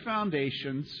destroyed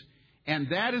foundations, and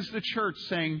that is the church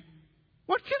saying,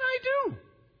 what can I do?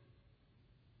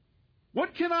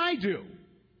 What can I do?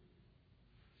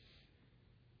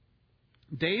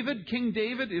 King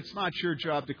David, it's not your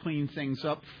job to clean things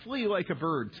up. Flee like a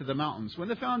bird to the mountains. When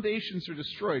the foundations are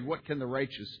destroyed, what can the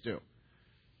righteous do?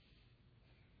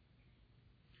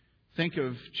 Think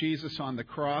of Jesus on the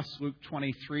cross, Luke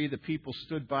 23. The people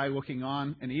stood by looking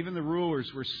on, and even the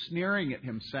rulers were sneering at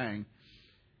him, saying,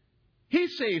 He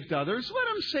saved others.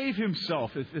 Let him save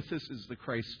himself if this is the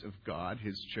Christ of God,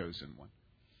 his chosen one.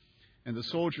 And the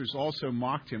soldiers also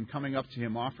mocked him, coming up to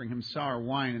him, offering him sour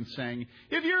wine, and saying,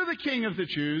 If you're the king of the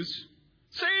Jews,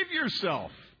 save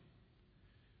yourself.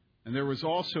 And there was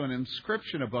also an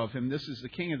inscription above him, This is the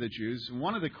king of the Jews. And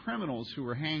one of the criminals who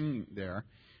were hanging there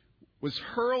was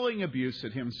hurling abuse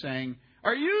at him, saying,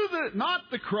 Are you not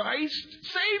the Christ?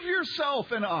 Save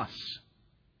yourself and us.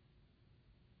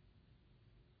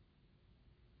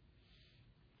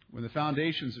 When the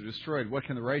foundations are destroyed, what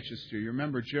can the righteous do? You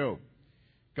remember Job.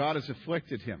 God has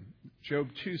afflicted him. Job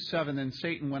 2:7, Then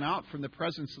Satan went out from the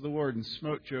presence of the Lord and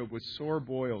smote Job with sore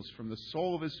boils from the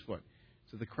sole of his foot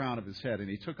to the crown of his head. And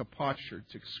he took a potsherd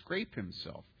to scrape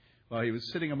himself while he was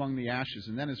sitting among the ashes.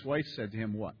 And then his wife said to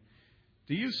him, What?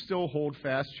 Do you still hold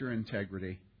fast your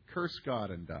integrity? Curse God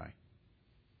and die.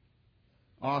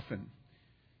 Often,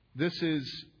 this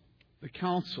is the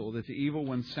counsel that the evil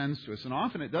one sends to us. And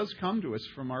often it does come to us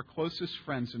from our closest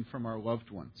friends and from our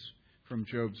loved ones, from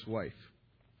Job's wife.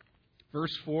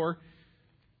 Verse 4,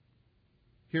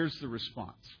 here's the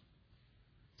response.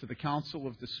 To the counsel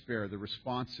of despair, the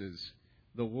response is,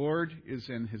 The Lord is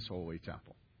in his holy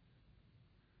temple.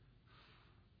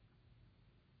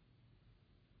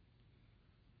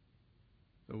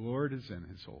 The Lord is in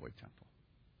his holy temple.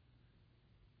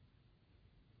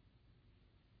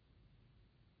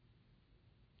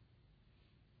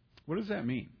 What does that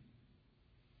mean?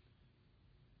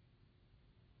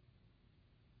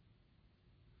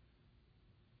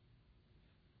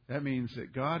 That means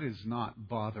that God is not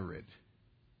bothered.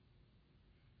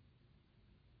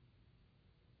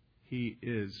 He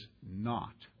is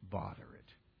not bothered.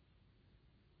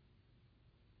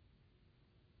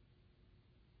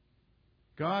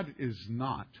 God is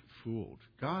not fooled.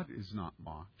 God is not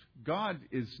mocked. God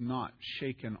is not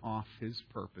shaken off his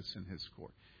purpose in his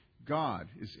court. God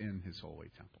is in his holy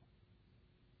temple.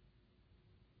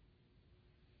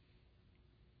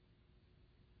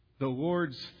 The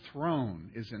Lord's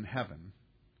throne is in heaven,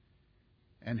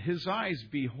 and his eyes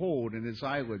behold, and his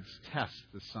eyelids test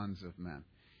the sons of men.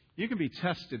 You can be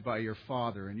tested by your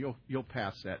father, and you'll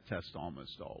pass that test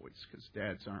almost always, because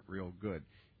dads aren't real good.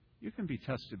 You can be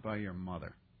tested by your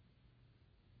mother,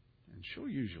 and she'll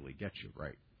usually get you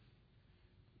right.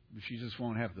 She just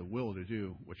won't have the will to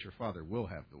do what your father will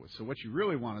have the will. So what you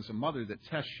really want is a mother that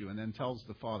tests you and then tells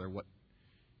the father what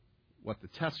the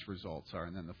test results are,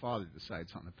 and then the father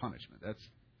decides on the punishment.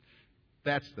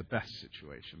 That's the best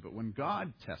situation. But when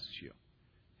God tests you,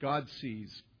 God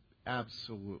sees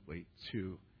absolutely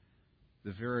to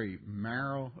the very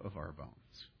marrow of our bones.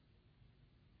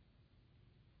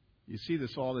 You see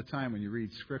this all the time when you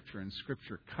read Scripture, and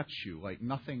Scripture cuts you like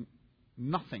nothing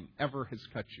ever has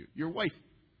cut you. Your wife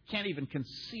can't even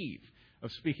conceive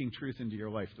of speaking truth into your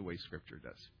life the way Scripture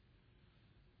does.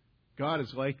 God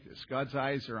is like this. God's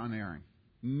eyes are unerring.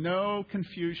 No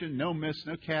confusion, no mist,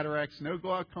 no cataracts, no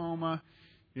glaucoma,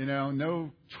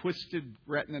 no twisted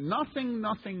retina.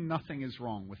 Nothing is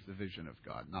wrong with the vision of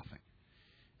God. Nothing.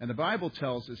 And the Bible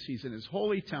tells us he's in his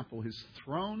holy temple, his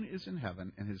throne is in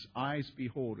heaven, and his eyes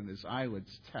behold, and his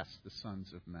eyelids test the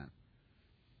sons of men.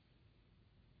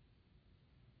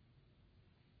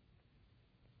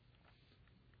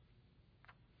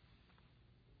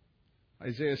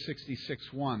 Isaiah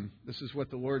 66:1. This is what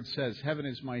the Lord says. Heaven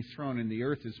is my throne and the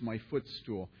earth is my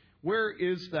footstool. Where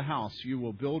is the house you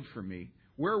will build for me?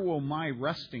 Where will my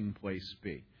resting place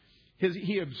be?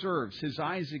 He observes, his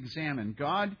eyes examine.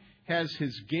 God has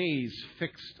his gaze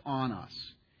fixed on us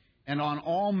and on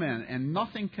all men, and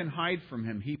nothing can hide from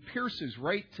him. He pierces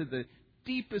right to the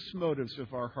deepest motives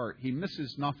of our heart. He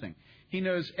misses nothing. He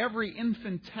knows every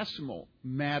infinitesimal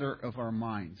matter of our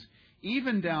minds,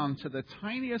 even down to the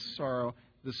tiniest sorrow,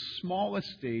 the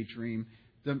smallest daydream,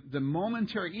 the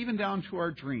momentary, even down to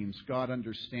our dreams. God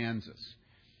understands us.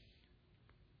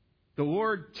 The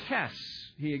Lord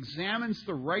tests, he examines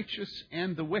the righteous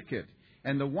and the wicked,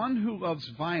 and the one who loves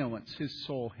violence his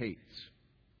soul hates.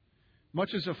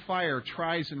 Much as a fire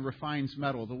tries and refines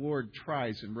metal, the Lord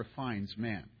tries and refines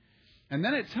man. And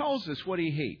then it tells us what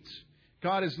he hates.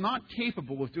 God is not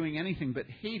capable of doing anything but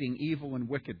hating evil and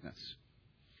wickedness.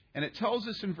 And it tells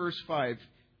us in verse 5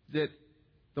 that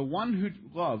the one who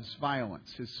loves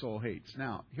violence his soul hates.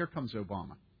 Now, here comes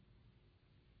Obama.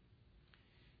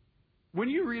 When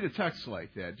you read a text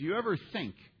like that, do you ever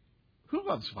think, who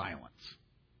loves violence?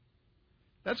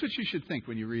 That's what you should think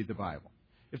when you read the Bible.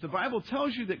 If the Bible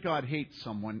tells you that God hates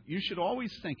someone, you should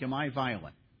always think, am I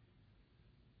violent?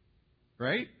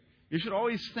 Right? You should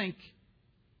always think,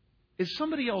 is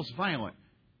somebody else violent?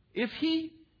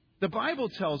 The Bible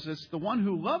tells us the one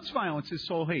who loves violence his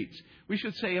soul hates. We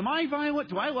should say, am I violent?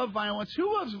 Do I love violence?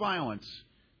 Who loves violence?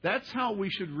 That's how we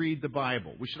should read the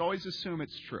Bible. We should always assume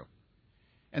it's true.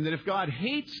 And that if God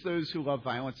hates those who love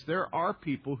violence, there are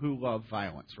people who love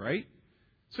violence, right?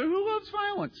 So who loves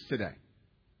violence today?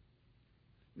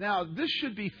 Now, this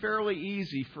should be fairly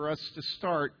easy for us to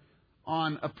start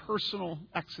on a personal,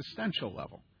 existential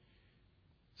level.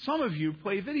 Some of you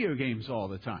play video games all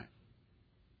the time.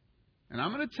 And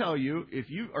I'm going to tell you, if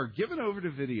you are given over to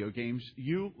video games,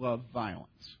 you love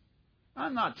violence.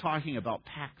 I'm not talking about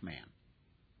Pac-Man.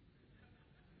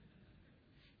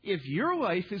 If your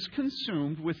life is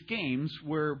consumed with games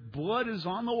where blood is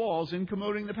on the walls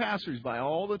incommoding the passersby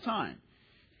all the time.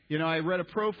 You know, I read a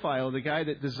profile of the guy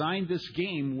that designed this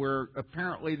game where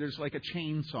apparently there's like a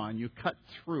chainsaw and you cut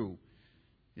through.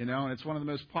 You know, and it's one of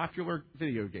the most popular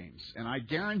video games. And I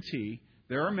guarantee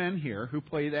there are men here who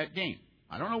play that game.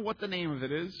 I don't know what the name of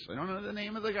it is. I don't know the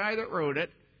name of the guy that wrote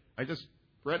it. I just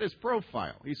read his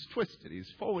profile. He's twisted. He's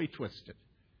fully twisted.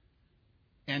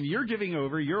 And you're giving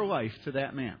over your life to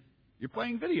that man. You're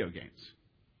playing video games.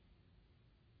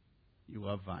 You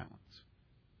love violence.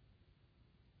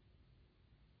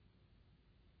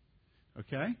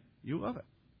 Okay? You love it.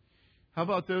 How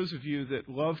about those of you that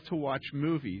love to watch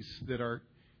movies that are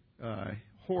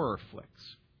horror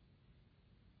flicks?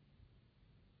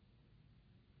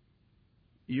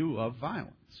 You love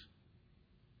violence.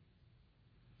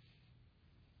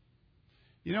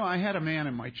 You know, I had a man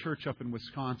in my church up in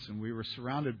Wisconsin. We were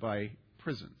surrounded by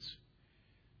prisons,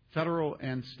 federal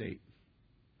and state.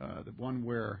 The one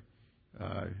where,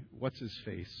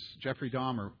 what's-his-face, Jeffrey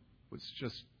Dahmer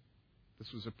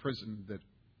this was a prison that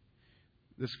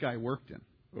this guy worked in,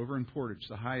 over in Portage,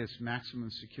 the highest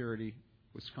maximum security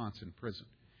Wisconsin prison.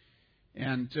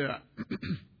 And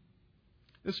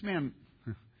this man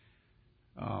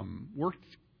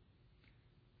worked.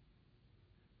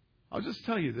 I'll just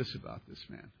tell you this about this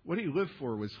man. What he lived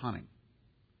for was hunting.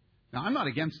 Now, I'm not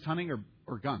against hunting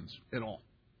or guns at all.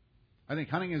 I think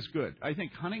hunting is good. I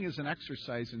think hunting is an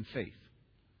exercise in faith.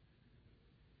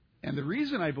 And the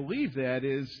reason I believe that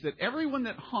is that everyone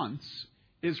that hunts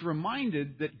is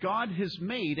reminded that God has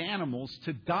made animals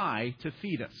to die to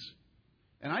feed us.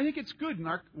 And I think it's good in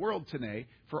our world today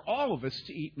for all of us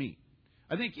to eat meat.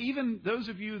 I think even those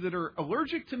of you that are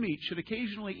allergic to meat should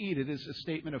occasionally eat it as a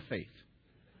statement of faith.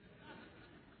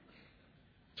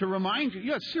 To remind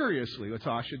you, seriously,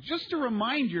 Latasha, just to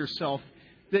remind yourself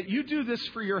that you do this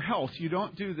for your health. You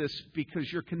don't do this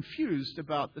because you're confused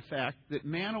about the fact that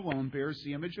man alone bears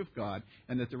the image of God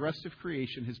and that the rest of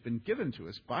creation has been given to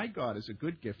us by God as a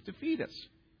good gift to feed us.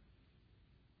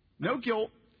 No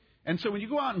guilt. And so when you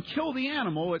go out and kill the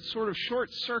animal, it sort of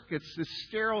short-circuits this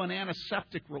sterile and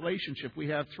antiseptic relationship we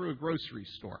have through a grocery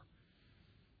store.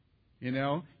 You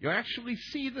know, you actually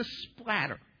see the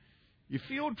splatter. You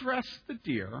field dress the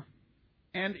deer,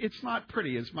 and it's not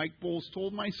pretty. As Mike Bowles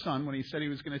told my son when he said he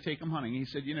was going to take him hunting, he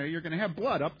said, you know, you're going to have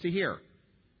blood up to here.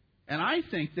 And I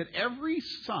think that every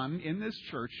son in this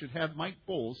church should have Mike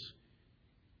Bowles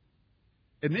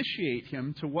initiate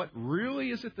him to what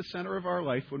really is at the center of our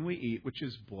life when we eat, which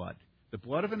is blood. The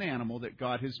blood of an animal that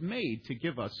God has made to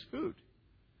give us food.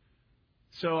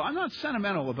 So I'm not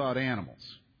sentimental about animals.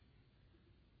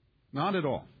 Not at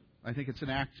all. I think it's an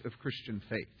act of Christian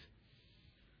faith.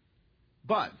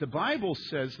 But the Bible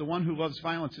says the one who loves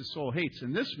violence his soul hates,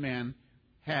 and this man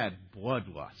had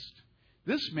bloodlust.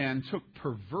 This man took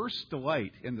perverse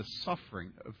delight in the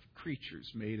suffering of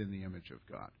creatures made in the image of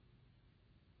God.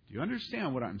 Do you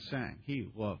understand what I'm saying? He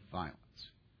loved violence.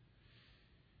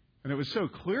 And it was so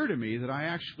clear to me that I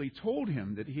actually told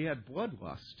him that he had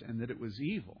bloodlust and that it was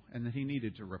evil and that he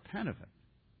needed to repent of it.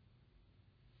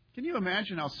 Can you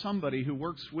imagine how somebody who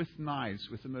works with knives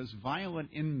with the most violent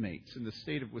inmates in the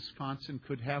state of Wisconsin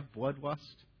could have bloodlust?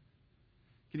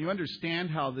 Can you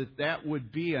understand how that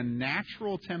would be a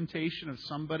natural temptation of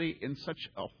somebody in such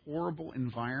a horrible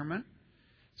environment?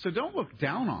 So don't look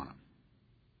down on him.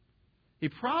 He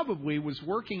probably was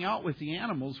working out with the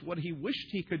animals what he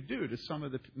wished he could do to some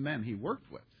of the men he worked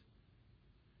with.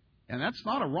 And that's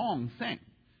not a wrong thing.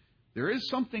 There is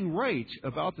something right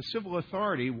about the civil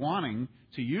authority wanting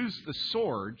to use the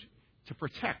sword to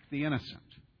protect the innocent.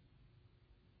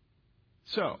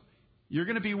 So, you're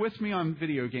going to be with me on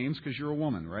video games because you're a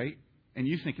woman, right? And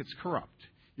you think it's corrupt.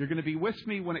 You're going to be with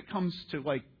me when it comes to,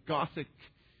 like, gothic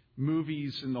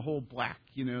movies and the whole black,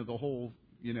 the whole,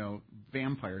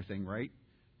 vampire thing, right?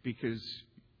 Because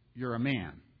you're a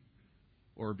man.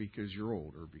 Or because you're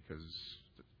old. Or because...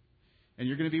 And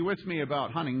you're going to be with me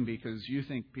about hunting because you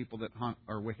think people that hunt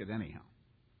are wicked anyhow.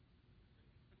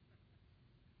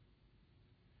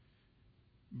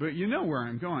 But you know where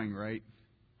I'm going, right?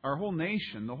 Our whole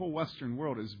nation, the whole Western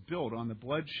world, is built on the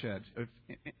bloodshed of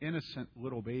innocent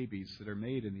little babies that are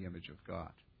made in the image of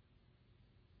God.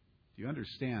 Do you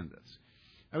understand this?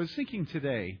 I was thinking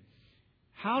today,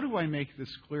 how do I make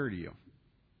this clear to you?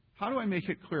 How do I make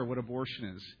it clear what abortion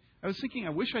is? I was thinking,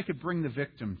 I wish I could bring the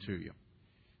victim to you.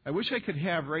 I wish I could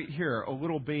have right here a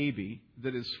little baby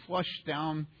that is flushed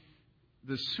down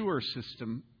the sewer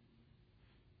system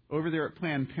over there at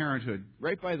Planned Parenthood,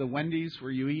 right by the Wendy's where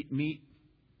you eat meat.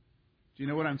 Do you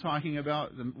know what I'm talking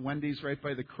about? The Wendy's right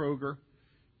by the Kroger.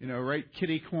 Right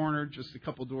kitty corner, just a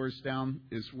couple doors down,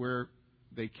 is where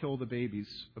they kill the babies.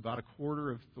 About a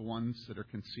quarter of the ones that are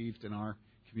conceived in our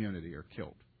community are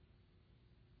killed.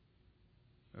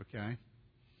 Okay?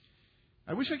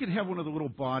 I wish I could have one of the little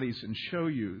bodies and show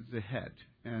you the head,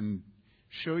 and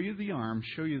show you the arm,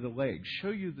 show you the leg, show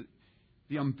you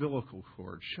the umbilical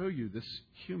cord, show you this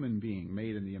human being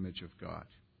made in the image of God.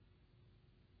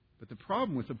 But the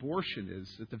problem with abortion is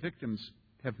that the victims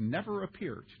have never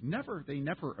appeared. They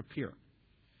never appear.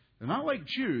 They're not like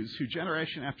Jews who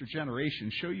generation after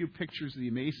generation show you pictures of the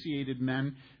emaciated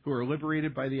men who are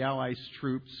liberated by the Allies'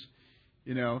 troops.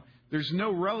 There's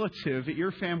no relative at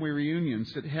your family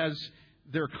reunions that has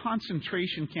their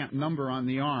concentration camp number on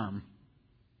the arm.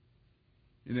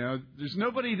 There's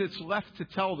nobody that's left to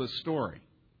tell the story.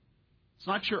 It's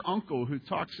not your uncle who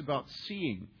talks about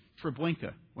seeing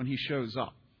Treblinka when he shows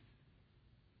up.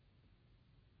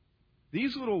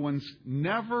 These little ones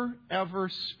never, ever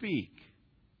speak.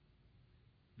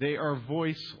 They are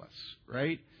voiceless,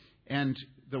 right? And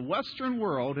the Western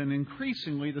world, and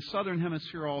increasingly the Southern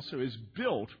Hemisphere also, is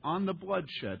built on the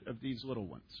bloodshed of these little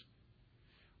ones.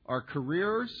 Our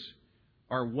careers,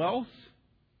 our wealth,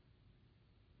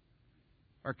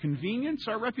 our convenience,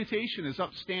 our reputation as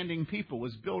upstanding people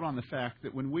was built on the fact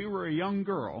that when we were a young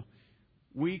girl,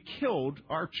 we killed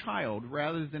our child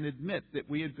rather than admit that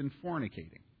we had been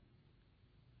fornicating.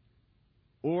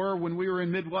 Or when we were in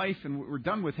midlife and we were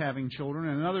done with having children,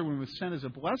 and another one was sent as a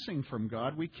blessing from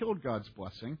God, we killed God's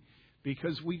blessing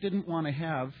because we didn't want to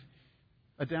have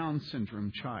a Down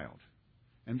syndrome child.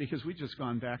 And because we'd just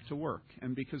gone back to work.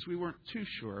 And because we weren't too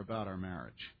sure about our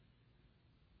marriage.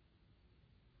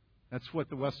 That's what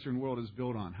the Western world is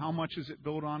built on. How much is it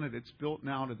built on? It's built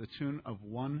now to the tune of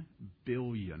 1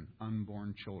 billion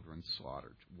unborn children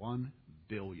slaughtered. 1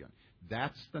 billion.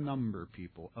 That's the number,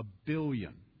 people. 1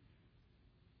 billion.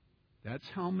 That's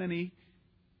how many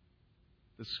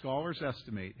the scholars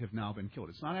estimate have now been killed.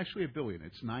 It's not actually 1 billion.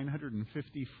 It's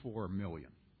 954 million.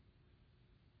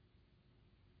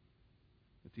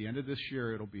 At the end of this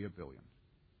year, it'll be 1 billion.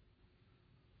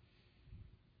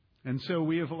 And so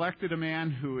we have elected a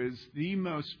man who is the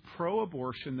most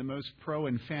pro-abortion, the most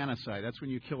pro-infanticide. That's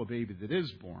when you kill a baby that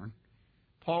is born.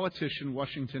 Politician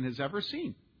Washington has ever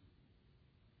seen.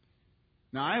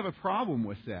 Now, I have a problem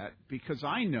with that because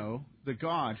I know the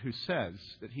God who says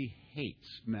that he hates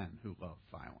men who love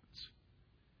violence.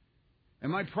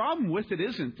 And my problem with it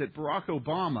isn't that Barack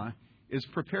Obama is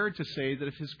prepared to say that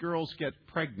if his girls get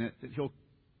pregnant, that he'll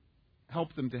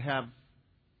help them to have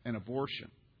an abortion.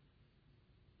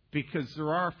 Because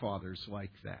there are fathers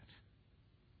like that.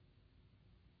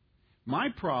 My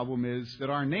problem is that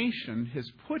our nation has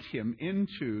put him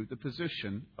into the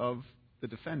position of the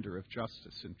defender of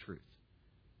justice and truth.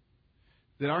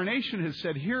 that our nation has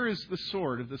said, here is the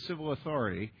sword of the civil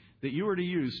authority that you are to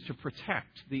use to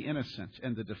protect the innocent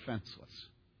and the defenseless.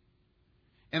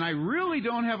 And I really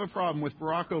don't have a problem with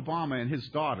Barack Obama and his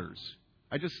daughters.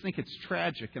 I just think it's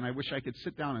tragic, and I wish I could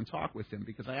sit down and talk with him,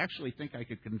 because I actually think I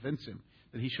could convince him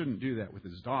that he shouldn't do that with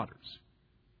his daughters.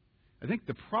 I think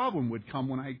the problem would come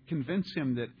when I convince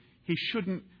him that he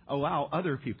shouldn't allow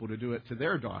other people to do it to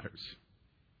their daughters.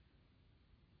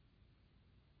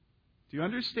 Do you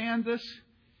understand this?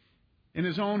 In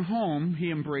his own home,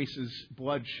 he embraces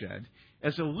bloodshed.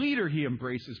 As a leader, he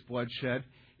embraces bloodshed.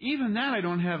 Even that I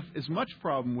don't have as much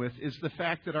problem with, is the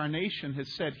fact that our nation has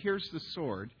said, here's the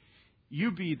sword.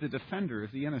 You be the defender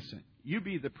of the innocent. You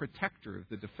be the protector of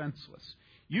the defenseless.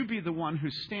 You be the one who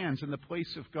stands in the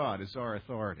place of God as our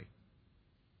authority.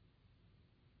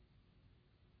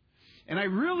 And I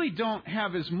really don't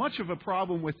have as much of a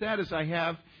problem with that as I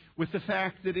have with the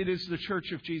fact that it is the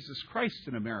Church of Jesus Christ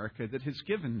in America that has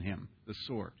given him the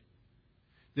sword.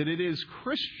 That it is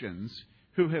Christians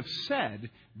who have said,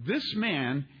 this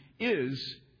man is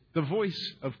the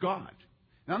voice of God.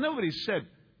 Now, nobody's said,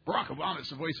 Barack Obama is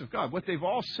the voice of God. What they've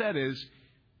all said is,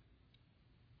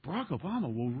 Barack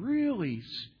Obama will really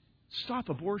stop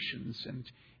abortions,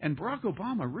 and Barack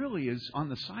Obama really is on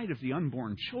the side of the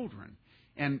unborn children.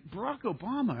 And Barack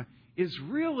Obama is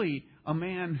really a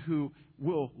man who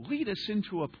will lead us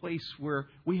into a place where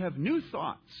we have new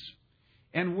thoughts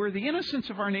and where the innocence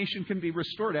of our nation can be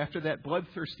restored after that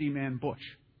bloodthirsty man Bush.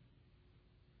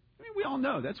 I mean, we all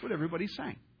know that's what everybody's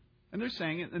saying. And they're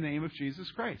saying it in the name of Jesus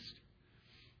Christ.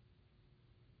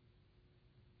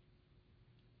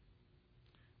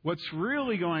 What's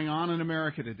really going on in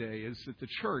America today is that the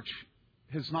church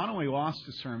has not only lost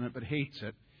discernment but hates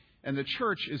it. And the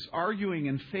church is arguing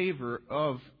in favor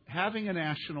of having a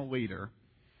national leader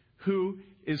who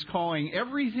is calling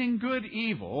everything good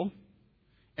evil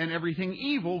and everything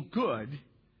evil good,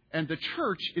 and the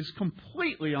church is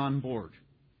completely on board.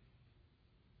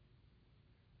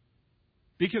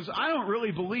 Because I don't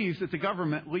really believe that the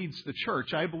government leads the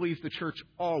church. I believe the church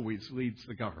always leads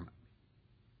the government.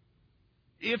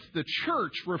 If the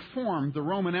church reformed the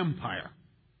Roman Empire,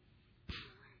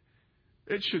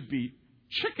 it should be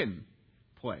chicken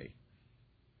play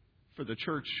for the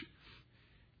church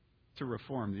to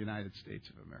reform the United States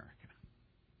of America.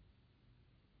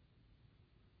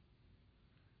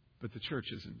 But the church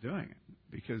isn't doing it,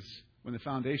 because when the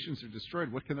foundations are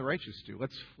destroyed, what can the righteous do?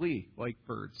 Let's flee like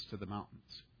birds to the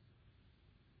mountains.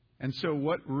 And so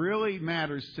what really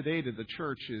matters today to the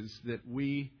church is that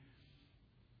we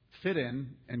fit in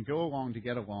and go along to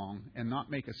get along and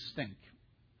not make a stink.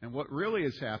 And what really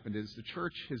has happened is the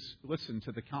church has listened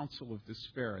to the counsel of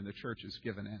despair, and the church has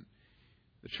given in.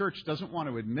 The church doesn't want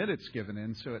to admit it's given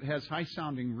in, so it has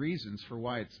high-sounding reasons for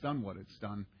why it's done what it's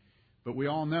done. But we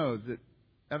all know that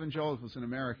evangelicals in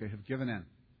America have given in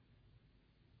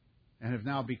and have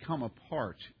now become a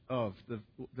part of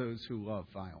those who love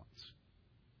violence.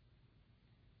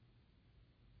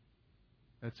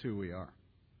 That's who we are.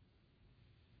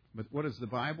 But what does the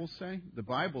Bible say? The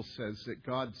Bible says that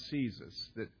God sees us,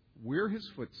 that we're His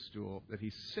footstool, that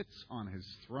He sits on His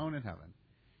throne in heaven,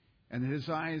 and that His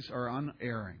eyes are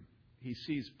unerring. He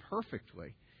sees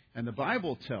perfectly. And the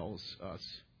Bible tells us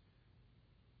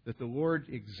that the Lord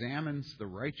examines the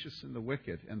righteous and the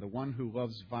wicked, and the one who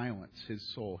loves violence His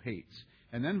soul hates.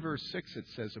 And then verse 6 it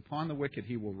says, upon the wicked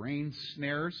He will rain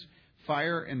snares,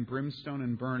 fire and brimstone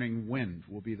and burning wind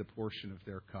will be the portion of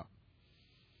their cup.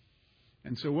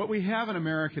 And so what we have in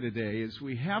America today is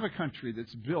we have a country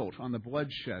that's built on the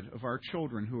bloodshed of our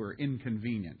children who are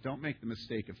inconvenient. Don't make the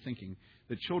mistake of thinking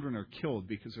that children are killed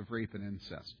because of rape and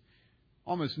incest.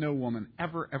 Almost no woman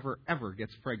ever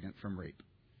gets pregnant from rape.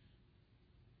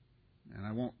 And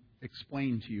I won't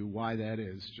explain to you why that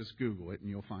is. Just Google it and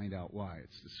you'll find out why.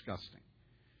 It's disgusting.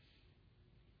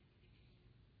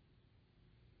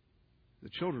 The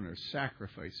children are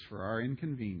sacrificed for our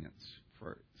inconvenience,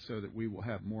 so that we will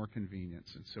have more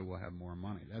convenience, and so we'll have more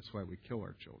money. That's why we kill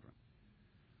our children.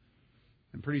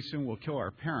 And pretty soon we'll kill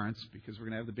our parents, because we're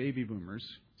going to have the baby boomers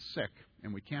sick,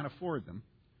 and we can't afford them.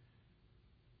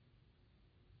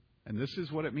 And this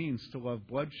is what it means to love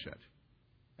bloodshed.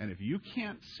 And if you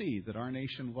can't see that our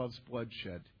nation loves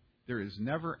bloodshed, there is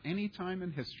never any time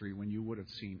in history when you would have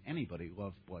seen anybody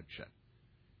love bloodshed.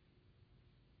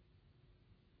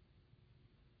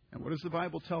 And what does the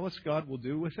Bible tell us God will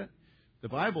do with it? The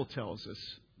Bible tells us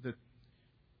that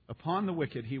upon the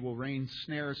wicked He will rain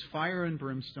snares, fire and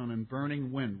brimstone, and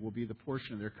burning wind will be the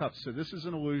portion of their cups. So this is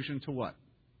an allusion to what?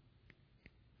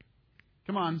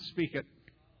 Come on, speak it.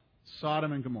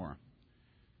 Sodom and Gomorrah.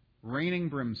 Raining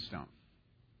brimstone.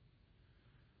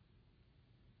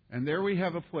 And there we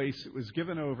have a place that was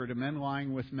given over to men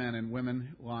lying with men and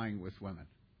women lying with women.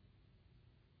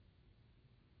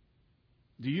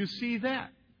 Do you see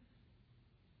that?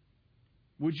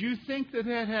 Would you think that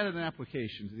that had an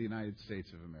application to the United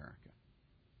States of America?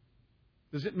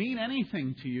 Does it mean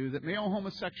anything to you that male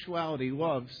homosexuality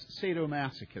loves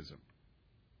sadomasochism?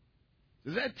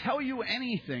 Does that tell you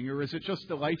anything, or is it just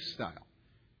a lifestyle?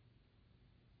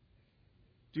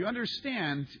 Do you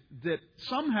understand that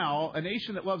somehow a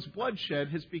nation that loves bloodshed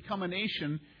has become a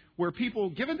nation where people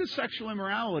given to sexual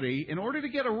immorality, in order to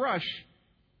get a rush,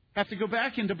 have to go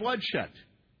back into bloodshed?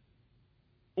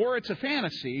 Or it's a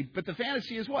fantasy, but the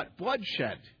fantasy is what?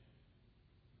 Bloodshed.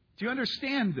 Do you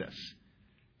understand this?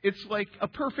 It's like a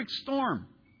perfect storm.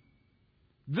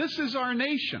 This is our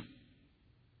nation.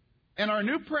 And our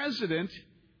new president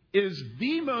is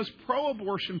the most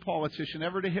pro-abortion politician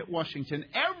ever to hit Washington.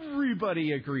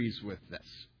 Everybody agrees with this.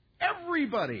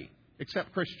 Everybody,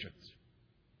 except Christians.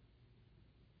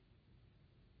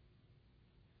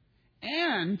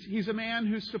 And he's a man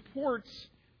who supports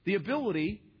the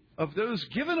ability of those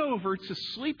given over to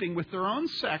sleeping with their own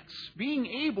sex being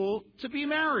able to be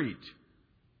married.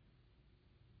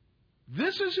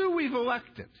 This is who we've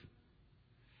elected.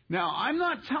 Now, I'm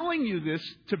not telling you this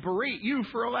to berate you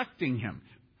for electing him.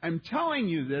 I'm telling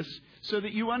you this so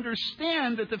that you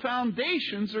understand that the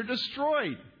foundations are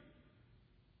destroyed.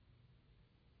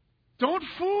 Don't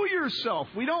fool yourself.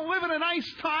 We don't live in a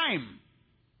nice time.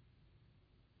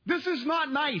 This is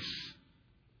not nice.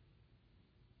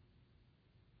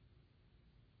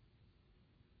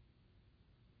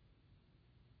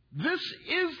 This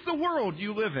is the world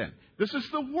you live in. This is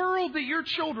the world that your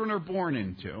children are born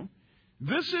into.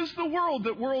 This is the world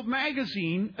that World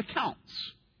Magazine accounts.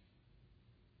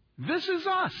 This is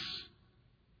us.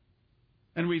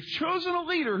 And we've chosen a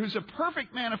leader who's a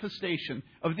perfect manifestation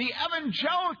of the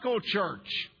evangelical church.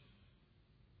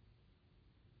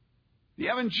 The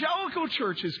evangelical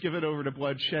church is given over to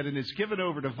bloodshed and is given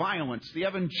over to violence. The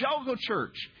evangelical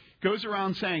church goes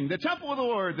around saying, the temple of the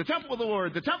Lord, the temple of the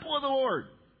Lord, the temple of the Lord.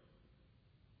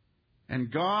 And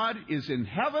God is in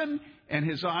heaven, and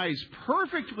His eyes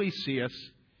perfectly see us.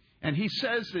 And He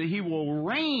says that He will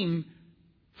rain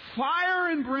fire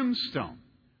and brimstone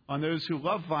on those who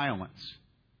love violence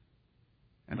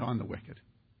and on the wicked.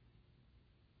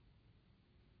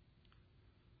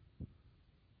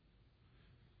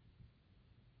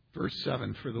 Verse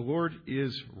 7, for the Lord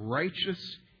is righteous.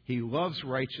 He loves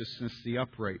righteousness. The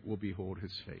upright will behold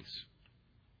His face.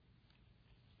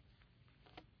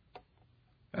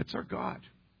 That's our God.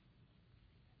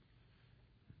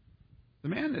 The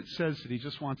man that says that he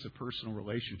just wants a personal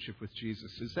relationship with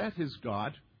Jesus, is that his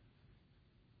God?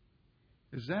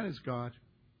 Is that his God?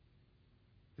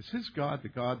 Is his God the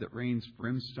God that rains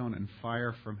brimstone and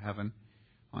fire from heaven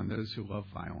on those who love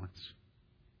violence?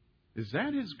 Is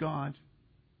that his God?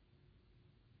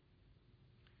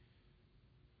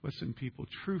 Listen, people,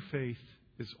 true faith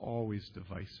is always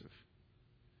divisive.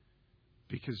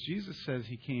 Because Jesus says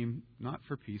He came not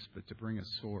for peace, but to bring a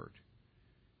sword.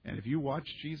 And if you watch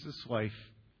Jesus' life,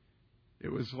 it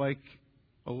was like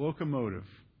a locomotive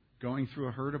going through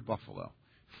a herd of buffalo.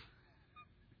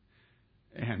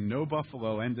 And no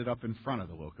buffalo ended up in front of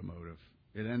the locomotive.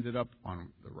 It ended up on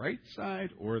the right side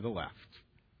or the left.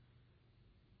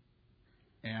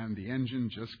 And the engine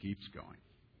just keeps going.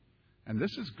 And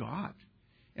this is God.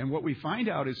 And what we find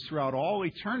out is throughout all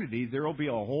eternity, there will be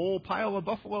a whole pile of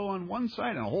buffalo on one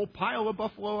side and a whole pile of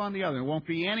buffalo on the other. There won't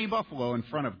be any buffalo in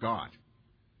front of God.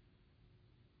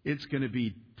 It's going to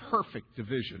be perfect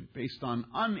division based on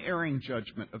unerring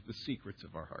judgment of the secrets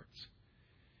of our hearts.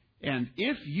 And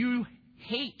if you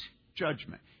hate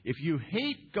judgment, if you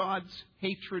hate God's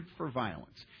hatred for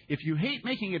violence, if you hate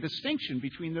making a distinction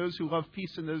between those who love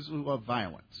peace and those who love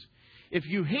violence, if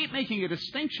you hate making a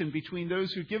distinction between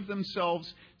those who give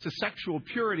themselves to sexual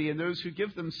purity and those who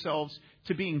give themselves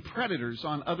to being predators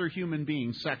on other human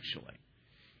beings sexually,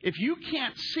 if you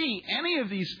can't see any of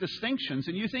these distinctions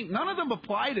and you think none of them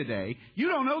apply today, you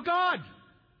don't know God.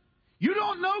 You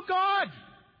don't know God.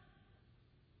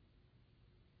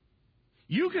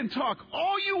 You can talk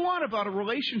all you want about a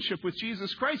relationship with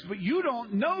Jesus Christ, but you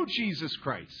don't know Jesus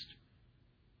Christ.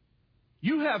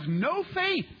 You have no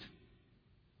faith.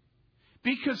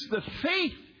 Because the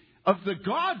faith of the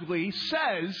godly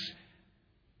says,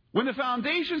 when the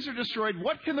foundations are destroyed,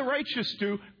 what can the righteous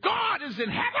do? God is in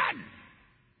heaven!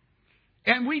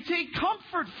 And we take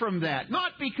comfort from that,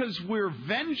 not because we're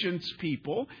vengeance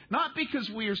people, not because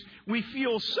we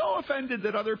feel so offended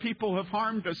that other people have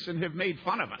harmed us and have made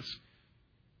fun of us.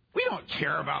 We don't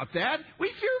care about that. We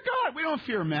fear God. We don't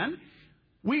fear men.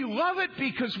 We love it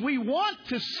because we want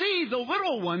to see the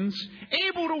little ones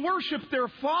able to worship their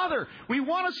Father. We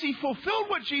want to see fulfilled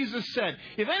what Jesus said.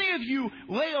 If any of you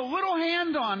lay a little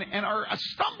hand on and are a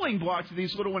stumbling block to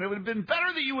these little ones, it would have been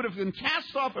better that you would have been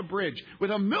cast off a bridge with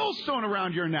a millstone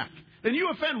around your neck than you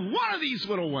offend one of these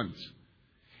little ones.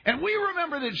 And we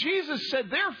remember that Jesus said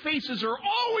their faces are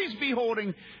always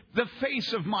beholding the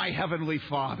face of my heavenly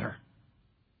Father.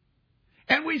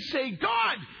 And we say,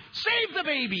 God, save the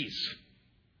babies.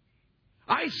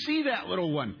 I see that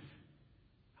little one.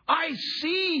 I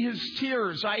see his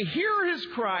tears. I hear his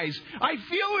cries. I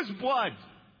feel his blood.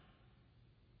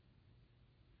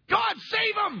 God,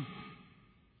 save him!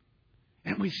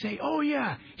 And we say, oh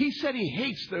yeah, he said he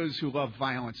hates those who love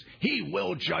violence. He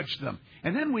will judge them.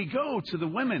 And then we go to the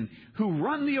women who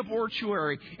run the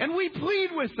abortuary, and we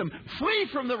plead with them, flee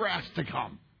from the wrath to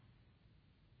come.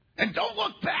 And don't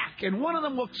look back. And one of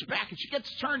them looks back, and she gets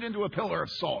turned into a pillar of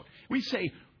salt. We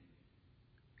say,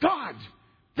 God,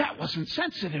 that wasn't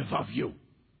sensitive of you.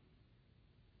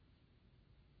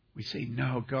 We say,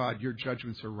 no, God, your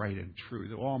judgments are right and true.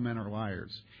 That all men are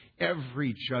liars.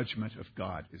 Every judgment of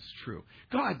God is true.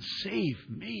 God, save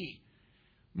me.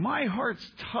 My heart's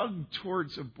tugged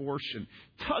towards abortion,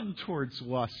 tugged towards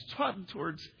lust, tugged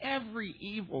towards every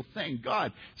evil thing.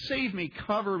 God, save me,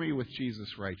 cover me with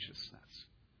Jesus' righteousness.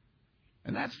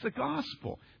 And that's the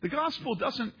gospel. The gospel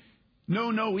doesn't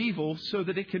know no evil so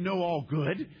that it can know all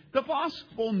good. The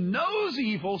gospel knows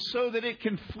evil so that it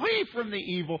can flee from the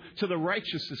evil to the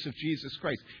righteousness of Jesus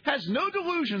Christ. Has no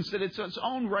delusions that it's its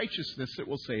own righteousness that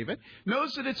will save it.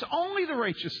 Knows that it's only the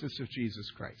righteousness of Jesus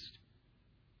Christ.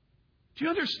 Do you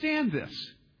understand this?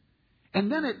 And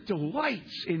then it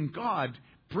delights in God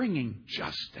bringing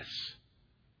justice.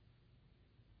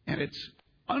 And it's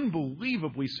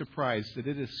unbelievably surprised that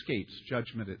it escapes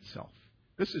judgment itself.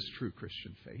 This is true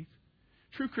Christian faith.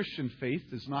 True Christian faith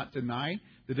does not deny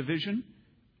the division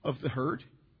of the herd.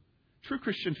 True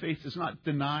Christian faith does not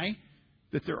deny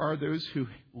that there are those who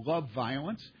love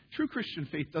violence. True Christian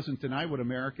faith doesn't deny what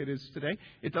America is today.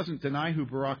 It doesn't deny who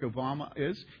Barack Obama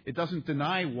is. It doesn't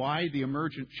deny why the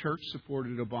emergent church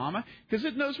supported Obama, because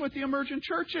it knows what the emergent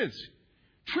church is.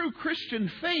 True Christian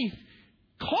faith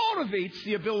cultivates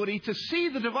the ability to see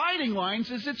the dividing lines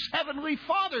as its heavenly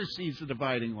Father sees the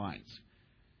dividing lines.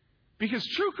 Because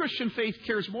true Christian faith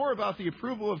cares more about the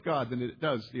approval of God than it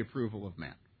does the approval of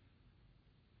man.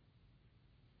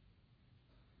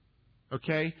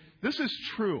 Okay? This is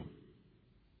true.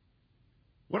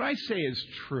 What I say is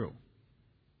true.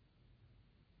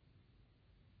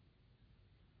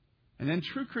 And then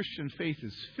true Christian faith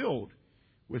is filled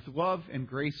with love and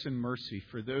grace and mercy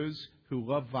for those who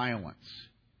love violence.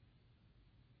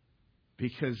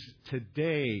 Because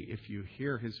today, if you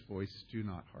hear his voice, do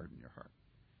not harden your heart.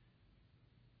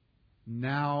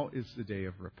 Now is the day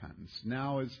of repentance.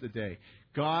 Now is the day.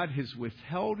 God has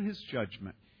withheld his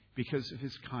judgment because of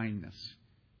his kindness,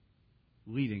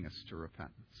 leading us to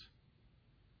repentance.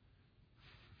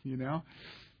 You know?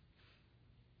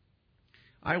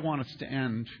 I want us to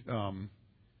end, I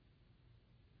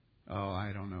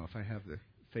don't know if I have the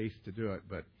faith to do it,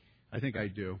 but I think I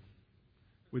do.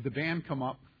 Would the band come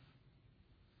up?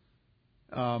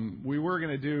 We were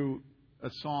going to do a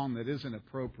song that isn't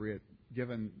appropriate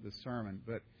given the sermon,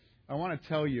 but I want to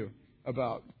tell you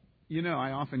about,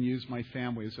 I often use my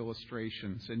family as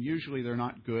illustrations, and usually they're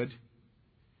not good,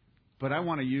 but I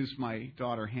want to use my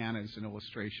daughter Hannah as an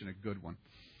illustration, a good one.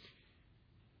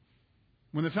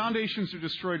 When the foundations are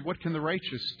destroyed, what can the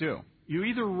righteous do? You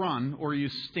either run or you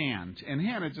stand. And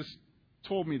Hannah just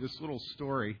told me this little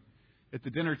story at the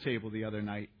dinner table the other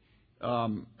night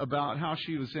about how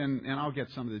she was in, and I'll get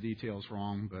some of the details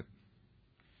wrong, but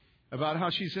about how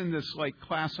she's in this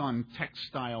class on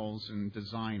textiles and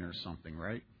design or something,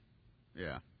 right?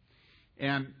 Yeah.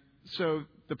 And so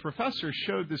the professor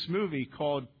showed this movie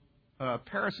called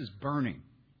Paris is Burning.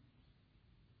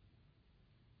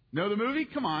 Know the movie?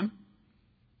 Come on.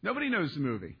 Nobody knows the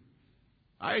movie.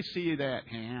 I see that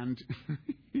hand.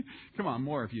 Come on,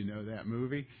 more of you know that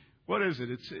movie. What is it?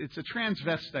 It's a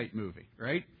transvestite movie,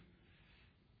 right?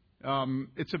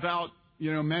 It's about,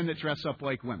 men that dress up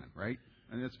like women, right?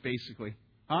 And that's basically...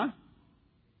 Huh?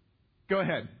 Go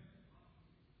ahead.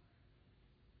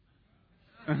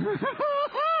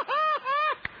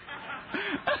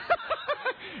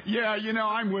 Yeah,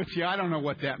 I'm with you. I don't know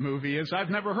what that movie is. I've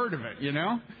never heard of it,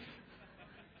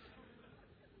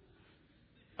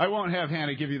 I won't have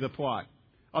Hannah give you the plot.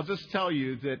 I'll just tell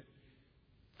you that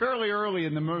fairly early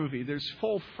in the movie, there's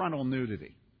full frontal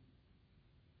nudity.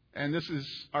 And this is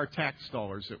our tax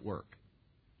dollars at work.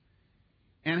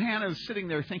 And Hannah's sitting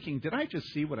there thinking, did I just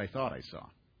see what I thought I saw?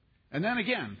 And then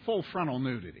again, full frontal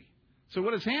nudity. So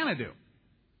what does Hannah do?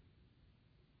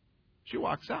 She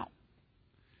walks out.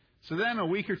 So then a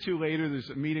week or two later, there's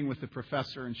a meeting with the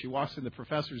professor, and she walks in the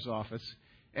professor's office,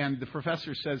 and the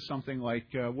professor says something like,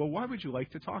 well, why would you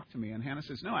like to talk to me? And Hannah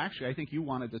says, no, actually, I think you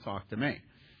wanted to talk to me.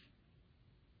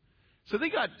 So they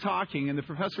got talking, and the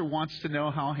professor wants to know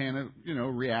how Hannah,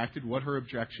 reacted, what her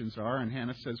objections are, and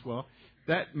Hannah says, well,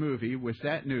 that movie with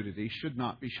that nudity should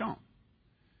not be shown.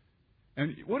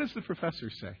 And what does the professor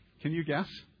say? Can you guess?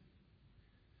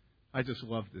 I just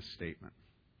love this statement.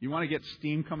 You want to get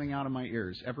steam coming out of my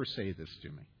ears, ever say this to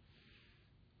me.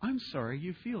 I'm sorry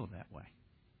you feel that way.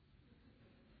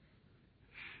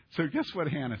 So guess what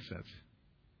Hannah says?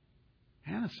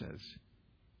 Hannah says,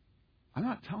 I'm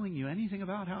not telling you anything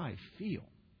about how I feel.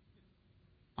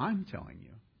 I'm telling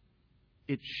you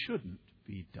it shouldn't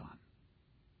be done.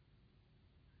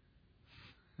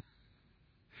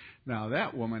 Now,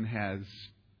 that woman has...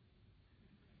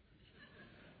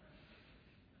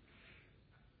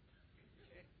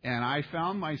 And I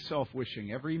found myself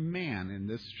wishing every man in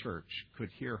this church could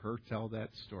hear her tell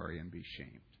that story and be shamed.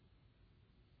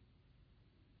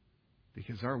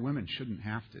 Because our women shouldn't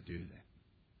have to do that.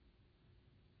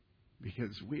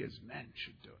 Because we as men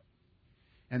should do it.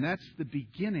 And that's the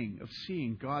beginning of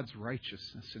seeing God's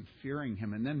righteousness and fearing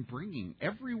Him, and then bringing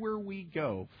everywhere we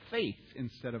go faith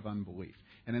instead of unbelief.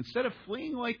 And instead of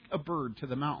fleeing like a bird to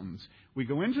the mountains, we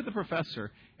go into the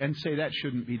professor and say that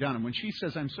shouldn't be done. And when she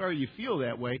says, I'm sorry you feel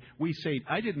that way, we say,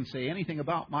 I didn't say anything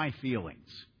about my feelings.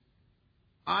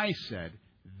 I said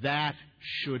that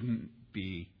shouldn't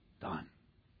be done.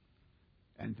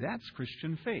 And that's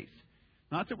Christian faith.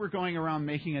 Not that we're going around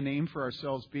making a name for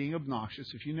ourselves being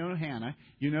obnoxious. If you know Hannah,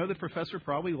 you know the professor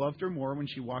probably loved her more when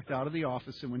she walked out of the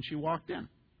office than when she walked in.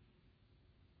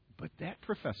 But that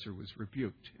professor was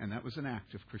rebuked, and that was an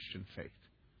act of Christian faith.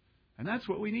 And that's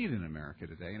what we need in America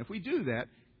today. And if we do that,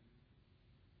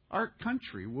 our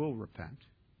country will repent.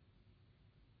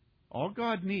 All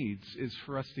God needs is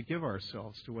for us to give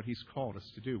ourselves to what He's called us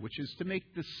to do, which is to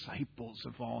make disciples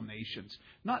of all nations,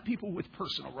 not people with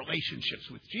personal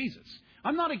relationships with Jesus.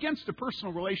 I'm not against a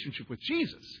personal relationship with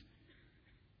Jesus.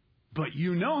 But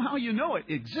you know how you know it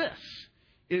exists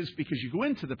is because you go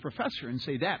into the professor and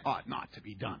say, that ought not to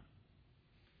be done.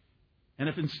 And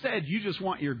if instead you just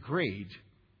want your grade,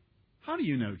 how do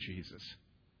you know Jesus?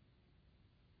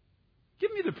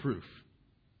 Give me the proof.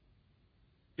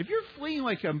 If you're fleeing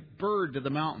like a bird to the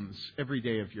mountains every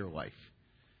day of your life,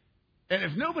 and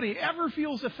if nobody ever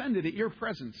feels offended at your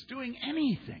presence doing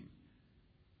anything,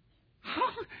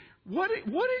 what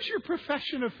is your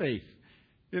profession of faith?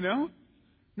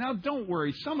 Now, don't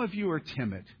worry. Some of you are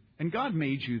timid, and God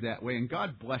made you that way, and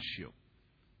God bless you.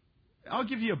 I'll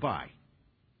give you a bye.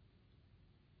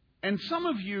 And some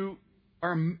of you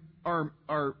are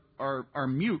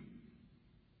mute.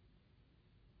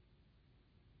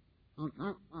 And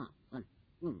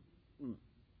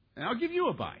I'll give you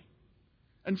a bye.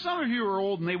 And some of you are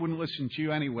old and they wouldn't listen to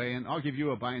you anyway, and I'll give you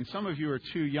a bye. And some of you are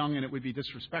too young and it would be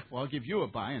disrespectful. I'll give you a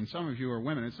bye. And some of you are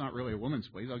women. It's not really a woman's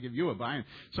place. I'll give you a bye. And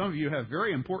some of you have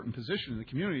very important position in the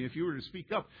community. If you were to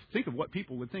speak up, think of what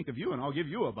people would think of you, and I'll give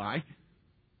you a bye.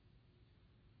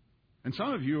 And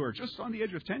some of you are just on the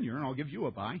edge of tenure, and I'll give you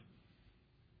a bye.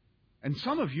 And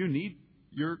some of you need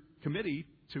your committee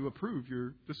to approve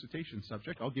your dissertation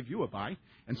subject. I'll give you a bye.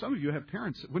 And some of you have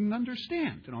parents that wouldn't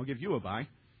understand, and I'll give you a bye.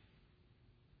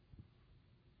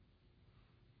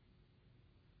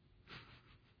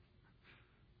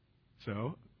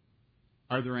 So,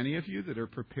 are there any of you that are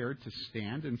prepared to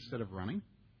stand instead of running?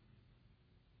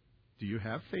 Do you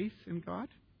have faith in God?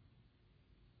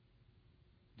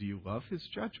 Do you love His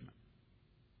judgment?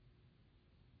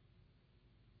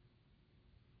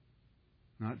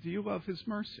 Not do you love His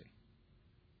mercy?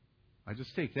 I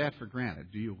just take that for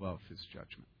granted. Do you love His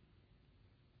judgment?